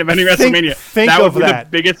 Of him main eventing WrestleMania. Think that of would be that. the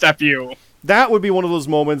biggest FU. That would be one of those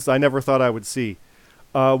moments I never thought I would see,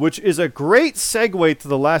 which is a great segue to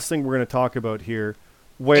the last thing we're going to talk about here,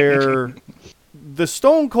 where the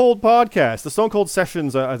Stone Cold podcast, the Stone Cold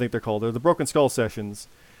Sessions, I think they're called, or the Broken Skull Sessions,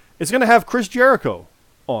 is going to have Chris Jericho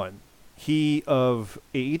on. He of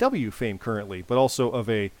AEW fame currently, but also of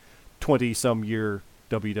a 20-some year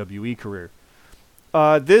WWE career.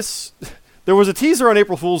 There was a teaser on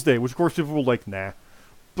April Fool's Day, which of course people were like, nah.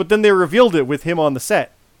 But then they revealed it with him on the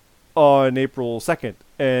set on April 2nd,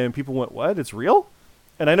 and people went, what? It's real?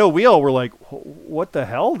 And I know we all were like, what the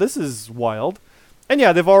hell? This is wild. And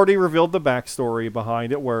yeah, they've already revealed the backstory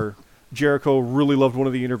behind it, where Jericho really loved one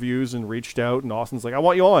of the interviews and reached out, and Austin's like, I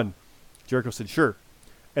want you on. Jericho said, sure.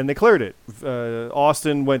 And they cleared it.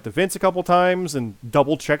 Austin went to Vince a couple times and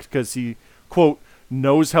double-checked because he, quote,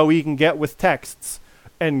 knows how he can get with texts,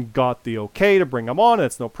 and got the okay to bring him on.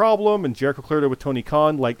 That's no problem. And Jericho cleared it with Tony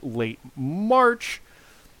Khan like late March.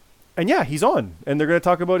 And yeah, he's on. And they're going to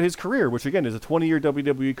talk about his career, which again is a 20-year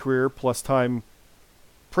WWE career plus time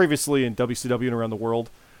previously in WCW and around the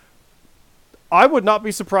world. I would not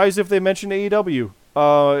be surprised if they mentioned AEW.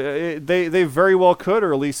 They very well could,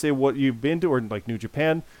 or at least say what you've been to, or like New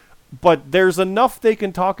Japan. But there's enough they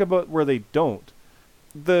can talk about where they don't.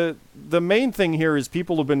 The main thing here is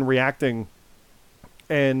people have been reacting,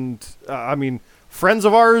 and I mean, friends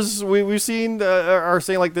of ours we've seen are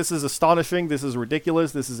saying like, this is astonishing, this is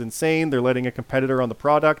ridiculous, this is insane. They're letting a competitor on the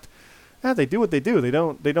product. Yeah, they do what they do. They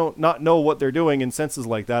don't not know what they're doing in senses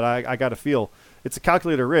like that. I gotta feel it's a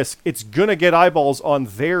calculated risk. It's gonna get eyeballs on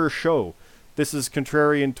their show. This is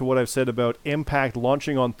contrarian to what I've said about Impact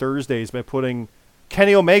launching on Thursdays by putting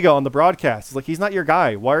Kenny Omega on the broadcast. It's like, he's not your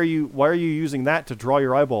guy. Why are you using that to draw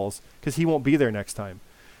your eyeballs? Because he won't be there next time.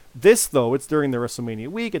 This, though, it's during the WrestleMania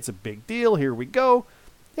week. It's a big deal. Here we go.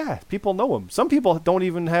 Yeah, people know him. Some people don't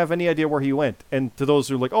even have any idea where he went. And to those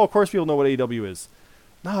who are like, oh, of course people know what AEW is.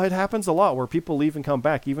 No, it happens a lot where people leave and come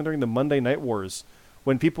back. Even during the Monday Night Wars,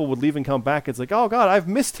 when people would leave and come back, it's like, oh God, I've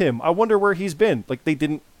missed him. I wonder where he's been. Like, they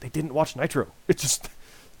didn't watch Nitro. It's just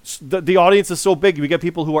the audience is so big. We get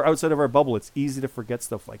people who are outside of our bubble. It's easy to forget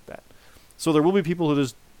stuff like that. So there will be people who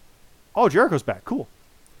just, oh, Jericho's back. Cool.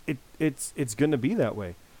 It's going to be that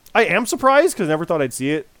way. I am surprised because I never thought I'd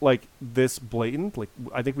see it like this blatant. Like,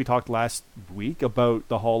 I think we talked last week about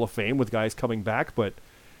the Hall of Fame with guys coming back, but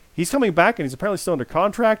he's coming back and he's apparently still under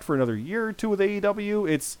contract for another year or two with AEW.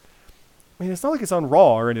 It's not like it's on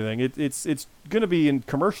Raw or anything. It's going to be in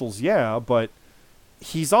commercials, yeah, but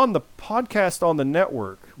he's on the podcast on the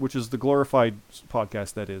network, which is the glorified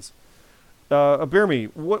podcast that is.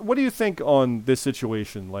 Abirmi, what do you think on this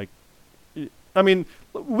situation? Like, I mean,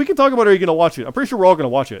 we can talk about, are you going to watch it? I'm pretty sure we're all going to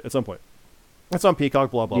watch it at some point. It's on Peacock,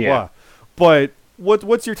 blah, blah, blah. But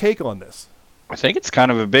what's your take on this? I think it's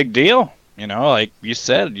kind of a big deal. You know, like you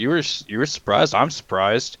said, you were surprised. I'm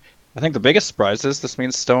surprised. I think the biggest surprise is this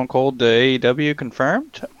means Stone Cold to AEW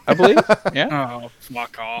confirmed, I believe. Yeah. Oh,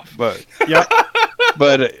 fuck off. But yeah.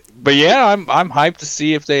 but yeah, I'm hyped to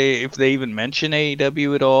see if they even mention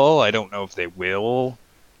AEW at all. I don't know if they will.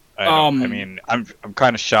 I mean, I'm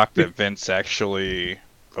kind of shocked that Vince actually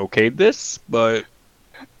okayed this, but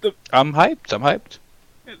I'm hyped.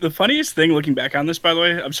 The funniest thing looking back on this, by the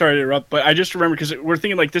way, I'm sorry to interrupt, but I just remember because we're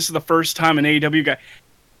thinking like this is the first time an AEW guy,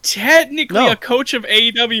 technically a coach of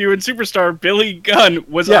AEW and Superstar, Billy Gunn,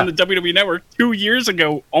 was on the WWE Network 2 years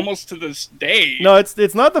ago, almost to this day. No,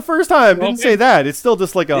 it's not the first time. Didn't say that. It's still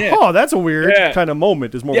just like that's a weird kind of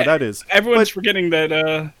moment is more what that is. Everyone's forgetting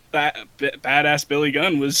that that badass Billy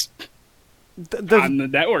Gunn was on the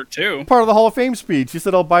network too. Part of the Hall of Fame speech. He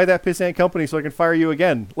said, "I'll buy that pissant company so I can fire you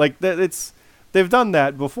again." Like they've done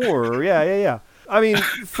that before. Yeah. I mean,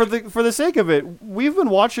 for the sake of it, we've been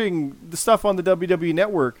watching the stuff on the WWE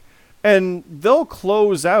Network, and they'll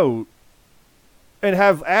close out and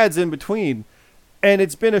have ads in between, and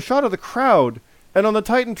it's been a shot of the crowd, and on the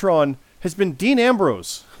Titantron has been Dean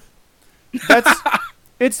Ambrose.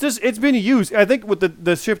 It's been used. I think with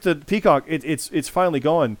the shift to Peacock, it's finally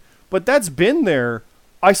gone. But that's been there.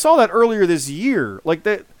 I saw that earlier this year. Like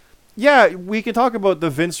that. Yeah, we can talk about the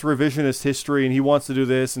Vince revisionist history and he wants to do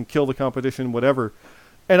this and kill the competition, whatever.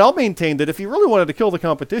 And I'll maintain that if he really wanted to kill the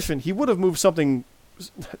competition, he would have moved something,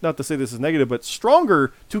 not to say this is negative, but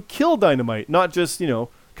stronger to kill Dynamite, not just,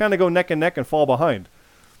 kind of go neck and neck and fall behind.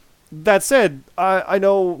 That said, I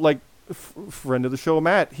know, like, friend of the show,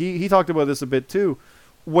 Matt, he talked about this a bit too,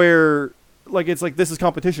 where, like, it's like, this is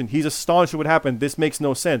competition. He's astonished at what happened. This makes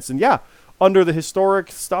no sense. And yeah, under the historic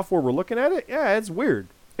stuff where we're looking at it, yeah, it's weird.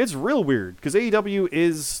 It's real weird, because AEW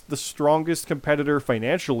is the strongest competitor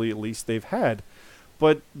financially, at least, they've had.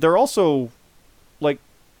 But they're also, like,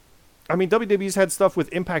 I mean, WWE's had stuff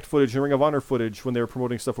with Impact footage and Ring of Honor footage when they were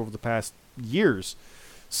promoting stuff over the past years.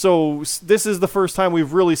 So this is the first time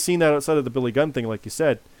we've really seen that outside of the Billy Gunn thing, like you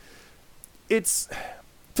said.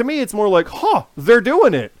 To me, it's more like, they're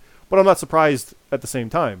doing it. But I'm not surprised at the same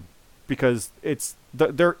time, because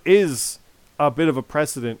there is a bit of a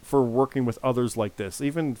precedent for working with others like this.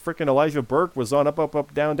 Even freaking Elijah Burke was on Up, Up,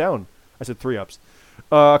 Up, Down, Down. I said 3 ups.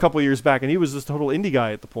 A couple of years back, and he was just a total indie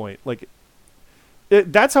guy at the point. Like,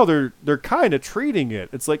 that's how they're kind of treating it.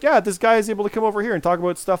 It's like, yeah, this guy is able to come over here and talk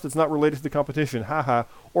about stuff that's not related to the competition, haha,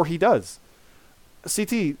 or he does.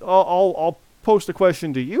 CT, I'll post a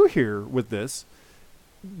question to you here with this.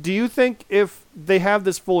 Do you think if they have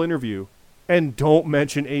this full interview and don't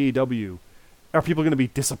mention AEW, are people going to be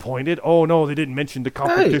disappointed? Oh no, they didn't mention the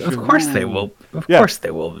competition. Of course they will. Of course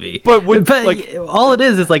they will be. But all it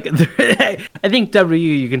is like I think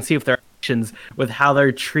WWE. You can see if their actions with how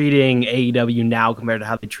they're treating AEW now compared to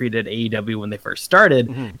how they treated AEW when they first started.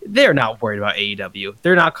 Mm-hmm. They're not worried about AEW.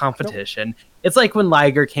 They're not competition. Nope. It's like when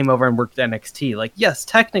Liger came over and worked at NXT. Like, yes,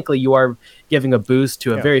 technically you are giving a boost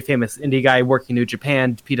to a very famous indie guy working New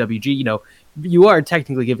Japan, PWG. You know, you are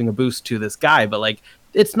technically giving a boost to this guy, but like,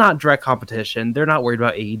 it's not direct competition. They're not worried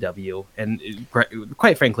about AEW, and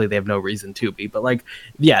quite frankly, they have no reason to be. But like,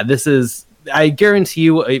 yeah, this is. I guarantee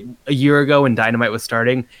you, a year ago when Dynamite was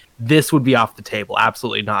starting, this would be off the table.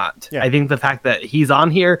 Absolutely not. Yeah. I think the fact that he's on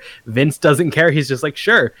here, Vince doesn't care. He's just like,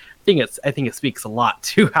 sure. I think it speaks a lot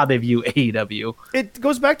to how they view AEW. It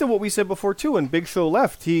goes back to what we said before too. When Big Show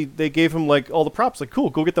left, they gave him like all the props. Like, cool,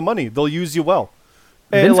 go get the money. They'll use you well.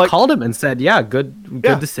 And Vince called him and said, yeah, good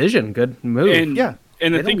decision, good move.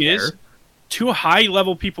 And the thing is, 2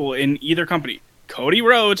 high-level people in either company, Cody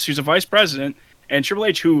Rhodes, who's a vice president, and Triple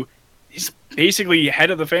H, who is basically head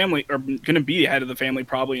of the family, or going to be head of the family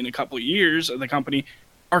probably in a couple of years of the company,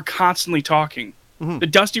 are constantly talking. Mm-hmm. The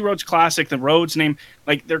Dusty Rhodes Classic, the Rhodes name,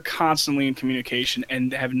 like, they're constantly in communication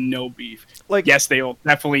and have no beef. Like, yes, they'll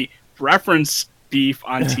definitely reference beef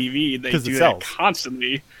on TV. They do that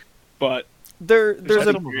constantly, but there's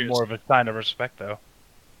more of a sign of respect, though.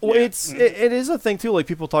 Well, it is a thing too. Like,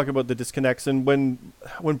 people talk about the disconnects, and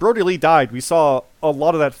when Brody Lee died, we saw a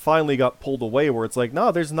lot of that finally got pulled away. Where it's like,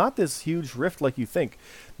 no, there's not this huge rift like you think.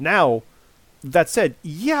 Now, that said,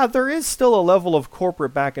 yeah, there is still a level of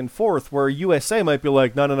corporate back and forth where USA might be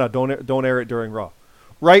like, no, don't air it during Raw,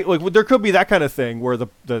 right? Like, there could be that kind of thing where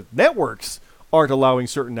the networks aren't allowing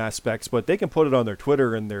certain aspects, but they can put it on their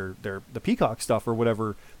Twitter and the Peacock stuff or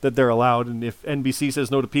whatever that they're allowed. And if NBC says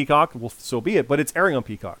no to Peacock, well, so be it. But it's airing on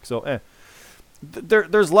Peacock, so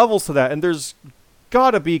there's levels to that, and there's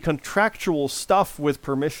got to be contractual stuff with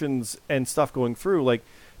permissions and stuff going through. Like,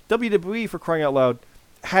 WWE, for crying out loud,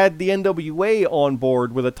 had the NWA on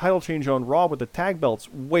board with a title change on Raw with the tag belts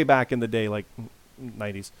way back in the day, like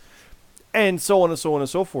 90s, and so on and so on and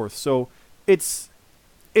so forth. So it's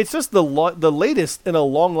just the latest in a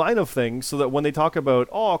long line of things, so that when they talk about,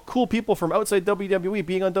 cool people from outside WWE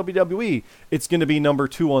being on WWE, it's going to be number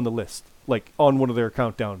 2 on the list, like on one of their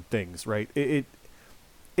countdown things, right?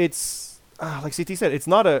 It's like CT said, it's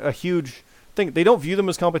not a huge thing. They don't view them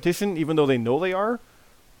as competition, even though they know they are,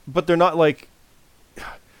 but they're not like...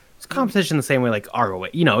 It's competition the same way like ROH.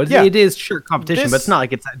 You know, it is sure competition, but it's not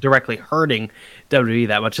like it's directly hurting WWE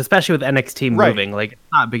that much, especially with NXT moving. Right. Like, it's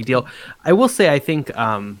not a big deal. I will say, I think,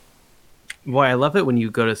 boy, I love it when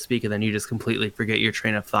you go to speak and then you just completely forget your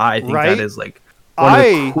train of thought. I think that is like one of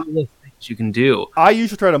the coolest things you can do. I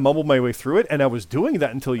usually try to mumble my way through it, and I was doing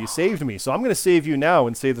that until you saved me. So I'm going to save you now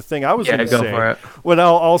and say the thing I was going to say. Yeah, go for it. When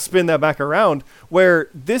I'll spin that back around, where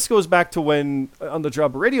this goes back to when, on the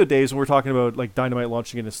Job Radio days, when we're talking about like Dynamite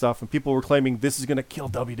launching into stuff, and people were claiming this is going to kill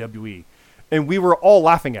WWE. And we were all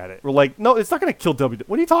laughing at it. We're like, no, it's not going to kill WWE.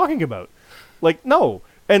 What are you talking about? Like, no.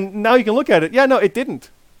 And now you can look at it. Yeah, no, it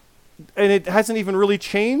didn't. And it hasn't even really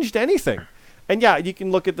changed anything. And yeah, you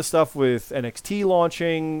can look at the stuff with NXT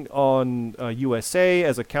launching on USA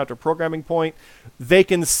as a counter-programming point. They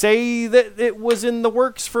can say that it was in the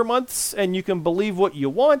works for months, and you can believe what you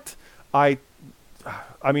want. I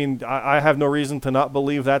mean, I have no reason to not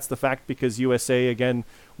believe that's the fact, because USA, again,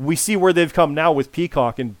 we see where they've come now with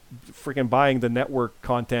Peacock and freaking buying the network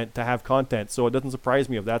content to have content. So it doesn't surprise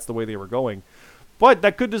me if that's the way they were going. But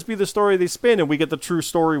that could just be the story they spin, and we get the true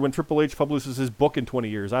story when Triple H publishes his book in 20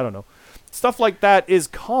 years. I don't know. Stuff like that is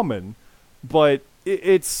common, but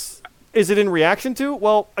is it in reaction to?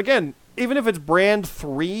 Well, again, even if it's brand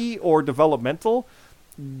 3 or developmental,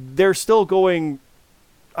 they're still going,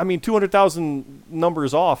 200,000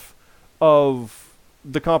 numbers off of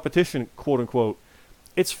the competition, quote unquote.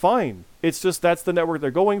 It's fine. It's just that's the network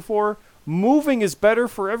they're going for. Moving is better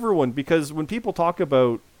for everyone, because when people talk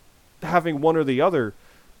about having one or the other,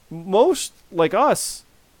 most, like us,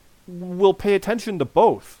 will pay attention to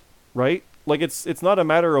both. Right? Like, it's not a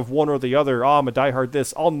matter of one or the other. I'm a diehard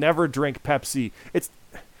this. I'll never drink Pepsi.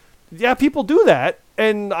 Yeah, people do that,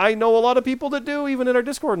 and I know a lot of people that do, even in our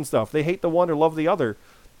Discord and stuff. They hate the one or love the other.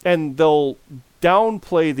 and they'll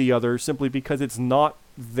downplay the other simply because it's not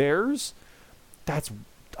theirs. That's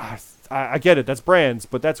I get it. That's brands,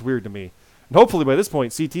 but that's weird to me. And hopefully by this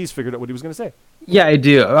point, CT's figured out what he was going to say. Yeah, I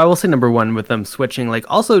do. I will say number one with them switching. Like,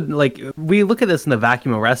 also, like, we look at this in the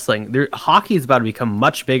vacuum of wrestling. Hockey is about to become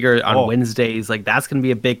much bigger on Wednesdays. Like, that's going to be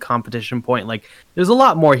a big competition point. Like, there's a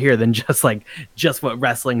lot more here than just what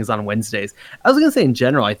wrestling is on Wednesdays. I was going to say in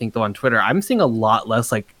general, I think though on Twitter, I'm seeing a lot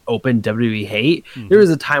less like open WWE hate. Mm-hmm. There was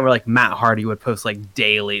a time where like Matt Hardy would post like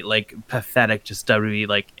daily, like pathetic, just WWE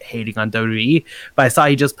like hating on WWE. But I saw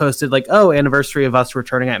he just posted like, oh, anniversary of us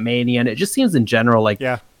returning at Mania, and it just seems in general like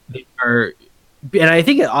they are. And I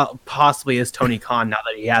think it possibly is Tony Khan now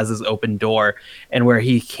that he has his open door and where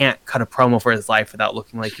he can't cut a promo for his life without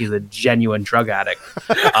looking like he's a genuine drug addict.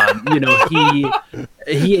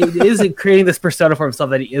 He is creating this persona for himself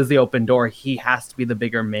that he is the open door. He has to be the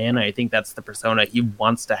bigger man. I think that's the persona he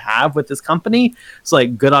wants to have with this company. So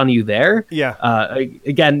like, good on you there. Yeah.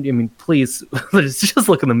 Again, I mean, please just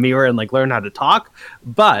look in the mirror and like learn how to talk.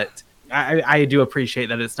 But I do appreciate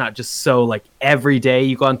that it's not just so like every day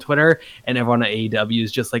you go on Twitter and everyone at AEW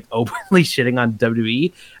is just like openly shitting on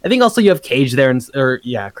WWE. I think also you have Cage there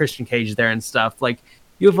Christian Cage there and stuff. Like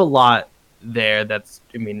you have a lot there.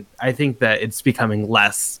 I think that it's becoming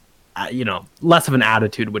less of an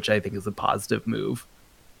attitude, which I think is a positive move.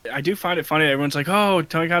 I do find it funny. Everyone's like, "Oh,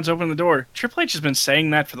 Tony Khan's opening the door." Triple H has been saying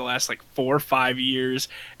that for the last like 4 or 5 years,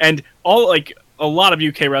 and a lot of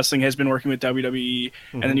UK wrestling has been working with WWE,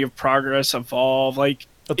 and then you have Progress, Evolve,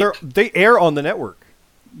 but they air on the network,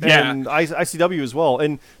 and ICW as well,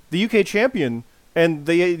 and the UK champion and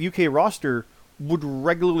the UK roster would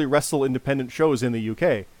regularly wrestle independent shows in the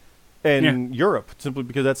UK and Europe, simply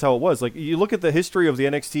because that's how it was. Like you look at the history of the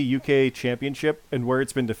NXT UK Championship and where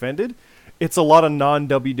it's been defended, it's a lot of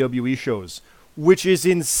non-WWE shows, which is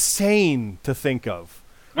insane to think of.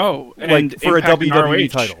 Oh, like and for Impact a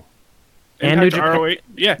WWE title. And New Japan, ROH,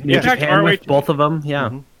 Impact ROH, with both of them, yeah.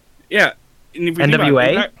 And if we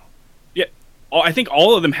NWA, I think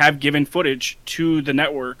all of them have given footage to the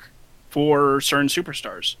network for certain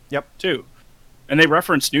superstars. Yep, too, and they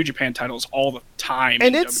reference New Japan titles all the time.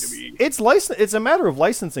 And in it's WWE. It's a matter of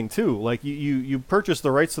licensing too. Like you purchase the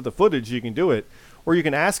rights to the footage, you can do it, or you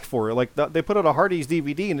can ask for it. Like they put out a Hardy's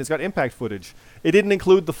DVD and it's got Impact footage. It didn't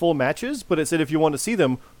include the full matches, but it said if you want to see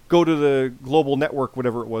them, go to the global network,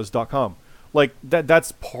 whatever it was, .com. Like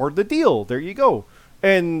that's part of the deal. There you go.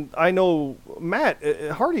 And I know Matt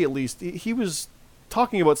Hardy, at least, he was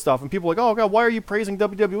talking about stuff, and people were like, "Oh God, why are you praising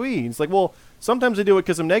WWE?" And it's like, well, sometimes I do it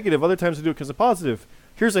because I'm negative, other times I do it because I'm positive.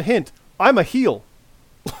 Here's a hint: I'm a heel.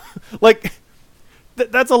 Like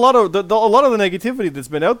that's a lot of the negativity that's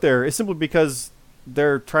been out there is simply because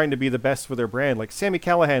they're trying to be the best for their brand. Like Sami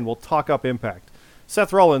Callihan will talk up Impact,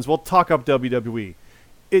 Seth Rollins will talk up WWE.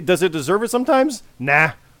 Does it deserve it sometimes?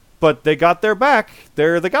 Nah. But they got their back.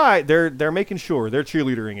 They're the guy. They're making sure. They're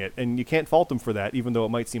cheerleadering it. And you can't fault them for that, even though it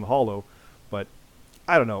might seem hollow. But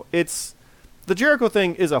I don't know. The Jericho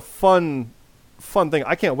thing is a fun thing.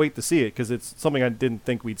 I can't wait to see it because it's something I didn't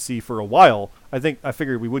think we'd see for a while. I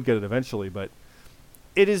figured we would get it eventually. But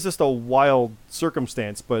it is just a wild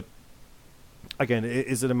circumstance. But again,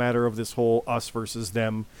 is it a matter of this whole us versus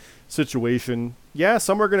them situation? Yeah,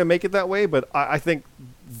 some are going to make it that way. But I think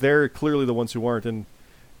they're clearly the ones who aren't. And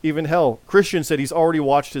even hell, Christian said he's already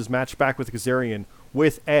watched his match back with Kazarian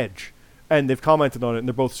with Edge, and they've commented on it, and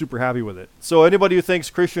they're both super happy with it. So anybody who thinks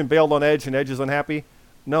Christian bailed on Edge and Edge is unhappy,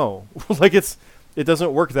 no. Like it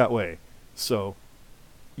doesn't work that way. So,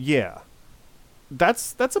 yeah.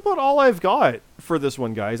 That's about all I've got for this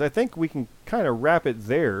one, guys. I think we can kind of wrap it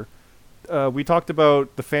there. We talked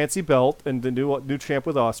about the fancy belt and the new champ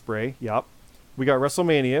with Ospreay. Yep. We got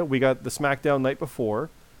WrestleMania. We got the SmackDown night before.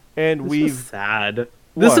 And was sad.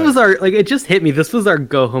 This was our, it just hit me. This was our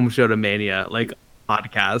go home show to Mania,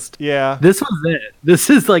 podcast. Yeah. This was it. This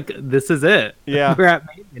is it. Yeah. We're at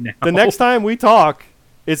Mania now. The next time we talk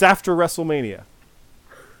is after WrestleMania.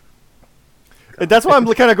 And that's why I'm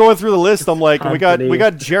kind of going through the list. I'm like, we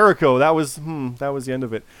got Jericho. That was the end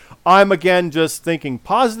of it. I'm again just thinking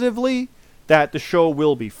positively that the show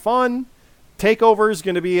will be fun. TakeOver is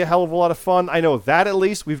going to be a hell of a lot of fun. I know that at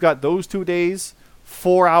least. We've got those 2 days.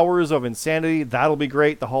 4 hours of insanity. That'll be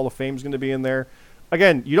great. The Hall of Fame's going to be in there.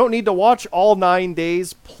 Again, you don't need to watch all 9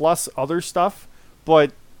 days plus other stuff,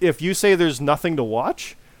 but if you say there's nothing to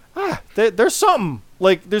watch, there's something.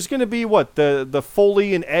 Like, there's going to be, the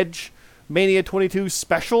Foley and Edge Mania 22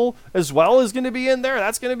 special as well is going to be in there.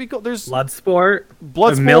 That's going to be cool. There's Bloodsport.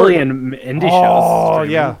 A million indie shows. Oh,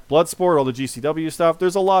 yeah. Bloodsport, all the GCW stuff.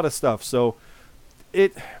 There's a lot of stuff. So,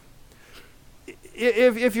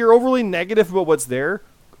 If you're overly negative about what's there,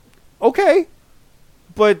 okay,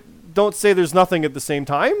 but don't say there's nothing at the same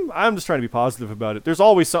time. I'm just trying to be positive about it. There's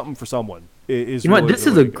always something for someone. You know what? This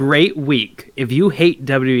is a great week. If you hate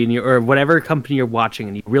WWE or whatever company you're watching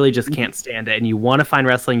and you really just can't stand it and you want to find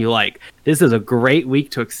wrestling you like, this is a great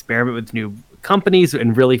week to experiment with new companies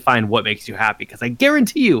and really find what makes you happy. Because I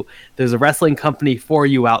guarantee you there's a wrestling company for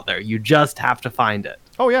you out there. You just have to find it.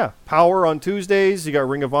 Oh, yeah. Power on Tuesdays. You got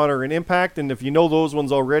Ring of Honor and Impact. And if you know those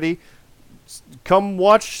ones already, come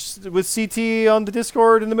watch with CT on the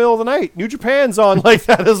Discord in the middle of the night. New Japan's on like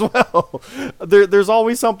that as well. There's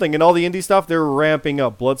always something. And all the indie stuff, they're ramping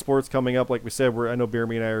up. Bloodsport's coming up. Like we said, I know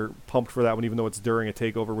Bearme and I are pumped for that one, even though it's during a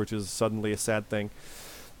takeover, which is suddenly a sad thing.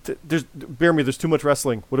 Bearme, there's too much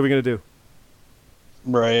wrestling. What are we going to do?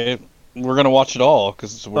 Right. We're going to watch it all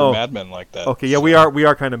because we're madmen like that. Okay, yeah, so. We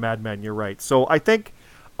are kind of madmen. You're right. So I think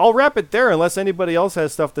I'll wrap it there unless anybody else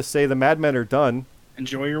has stuff to say. The madmen are done.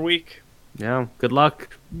 Enjoy your week. Yeah, good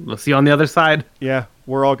luck. We'll see you on the other side. Yeah,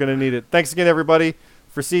 we're all going to need it. Thanks again, everybody.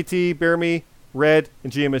 For CT, Bearme, Red,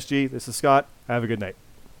 and GMSG, this is Scott. Have a good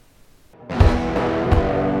night.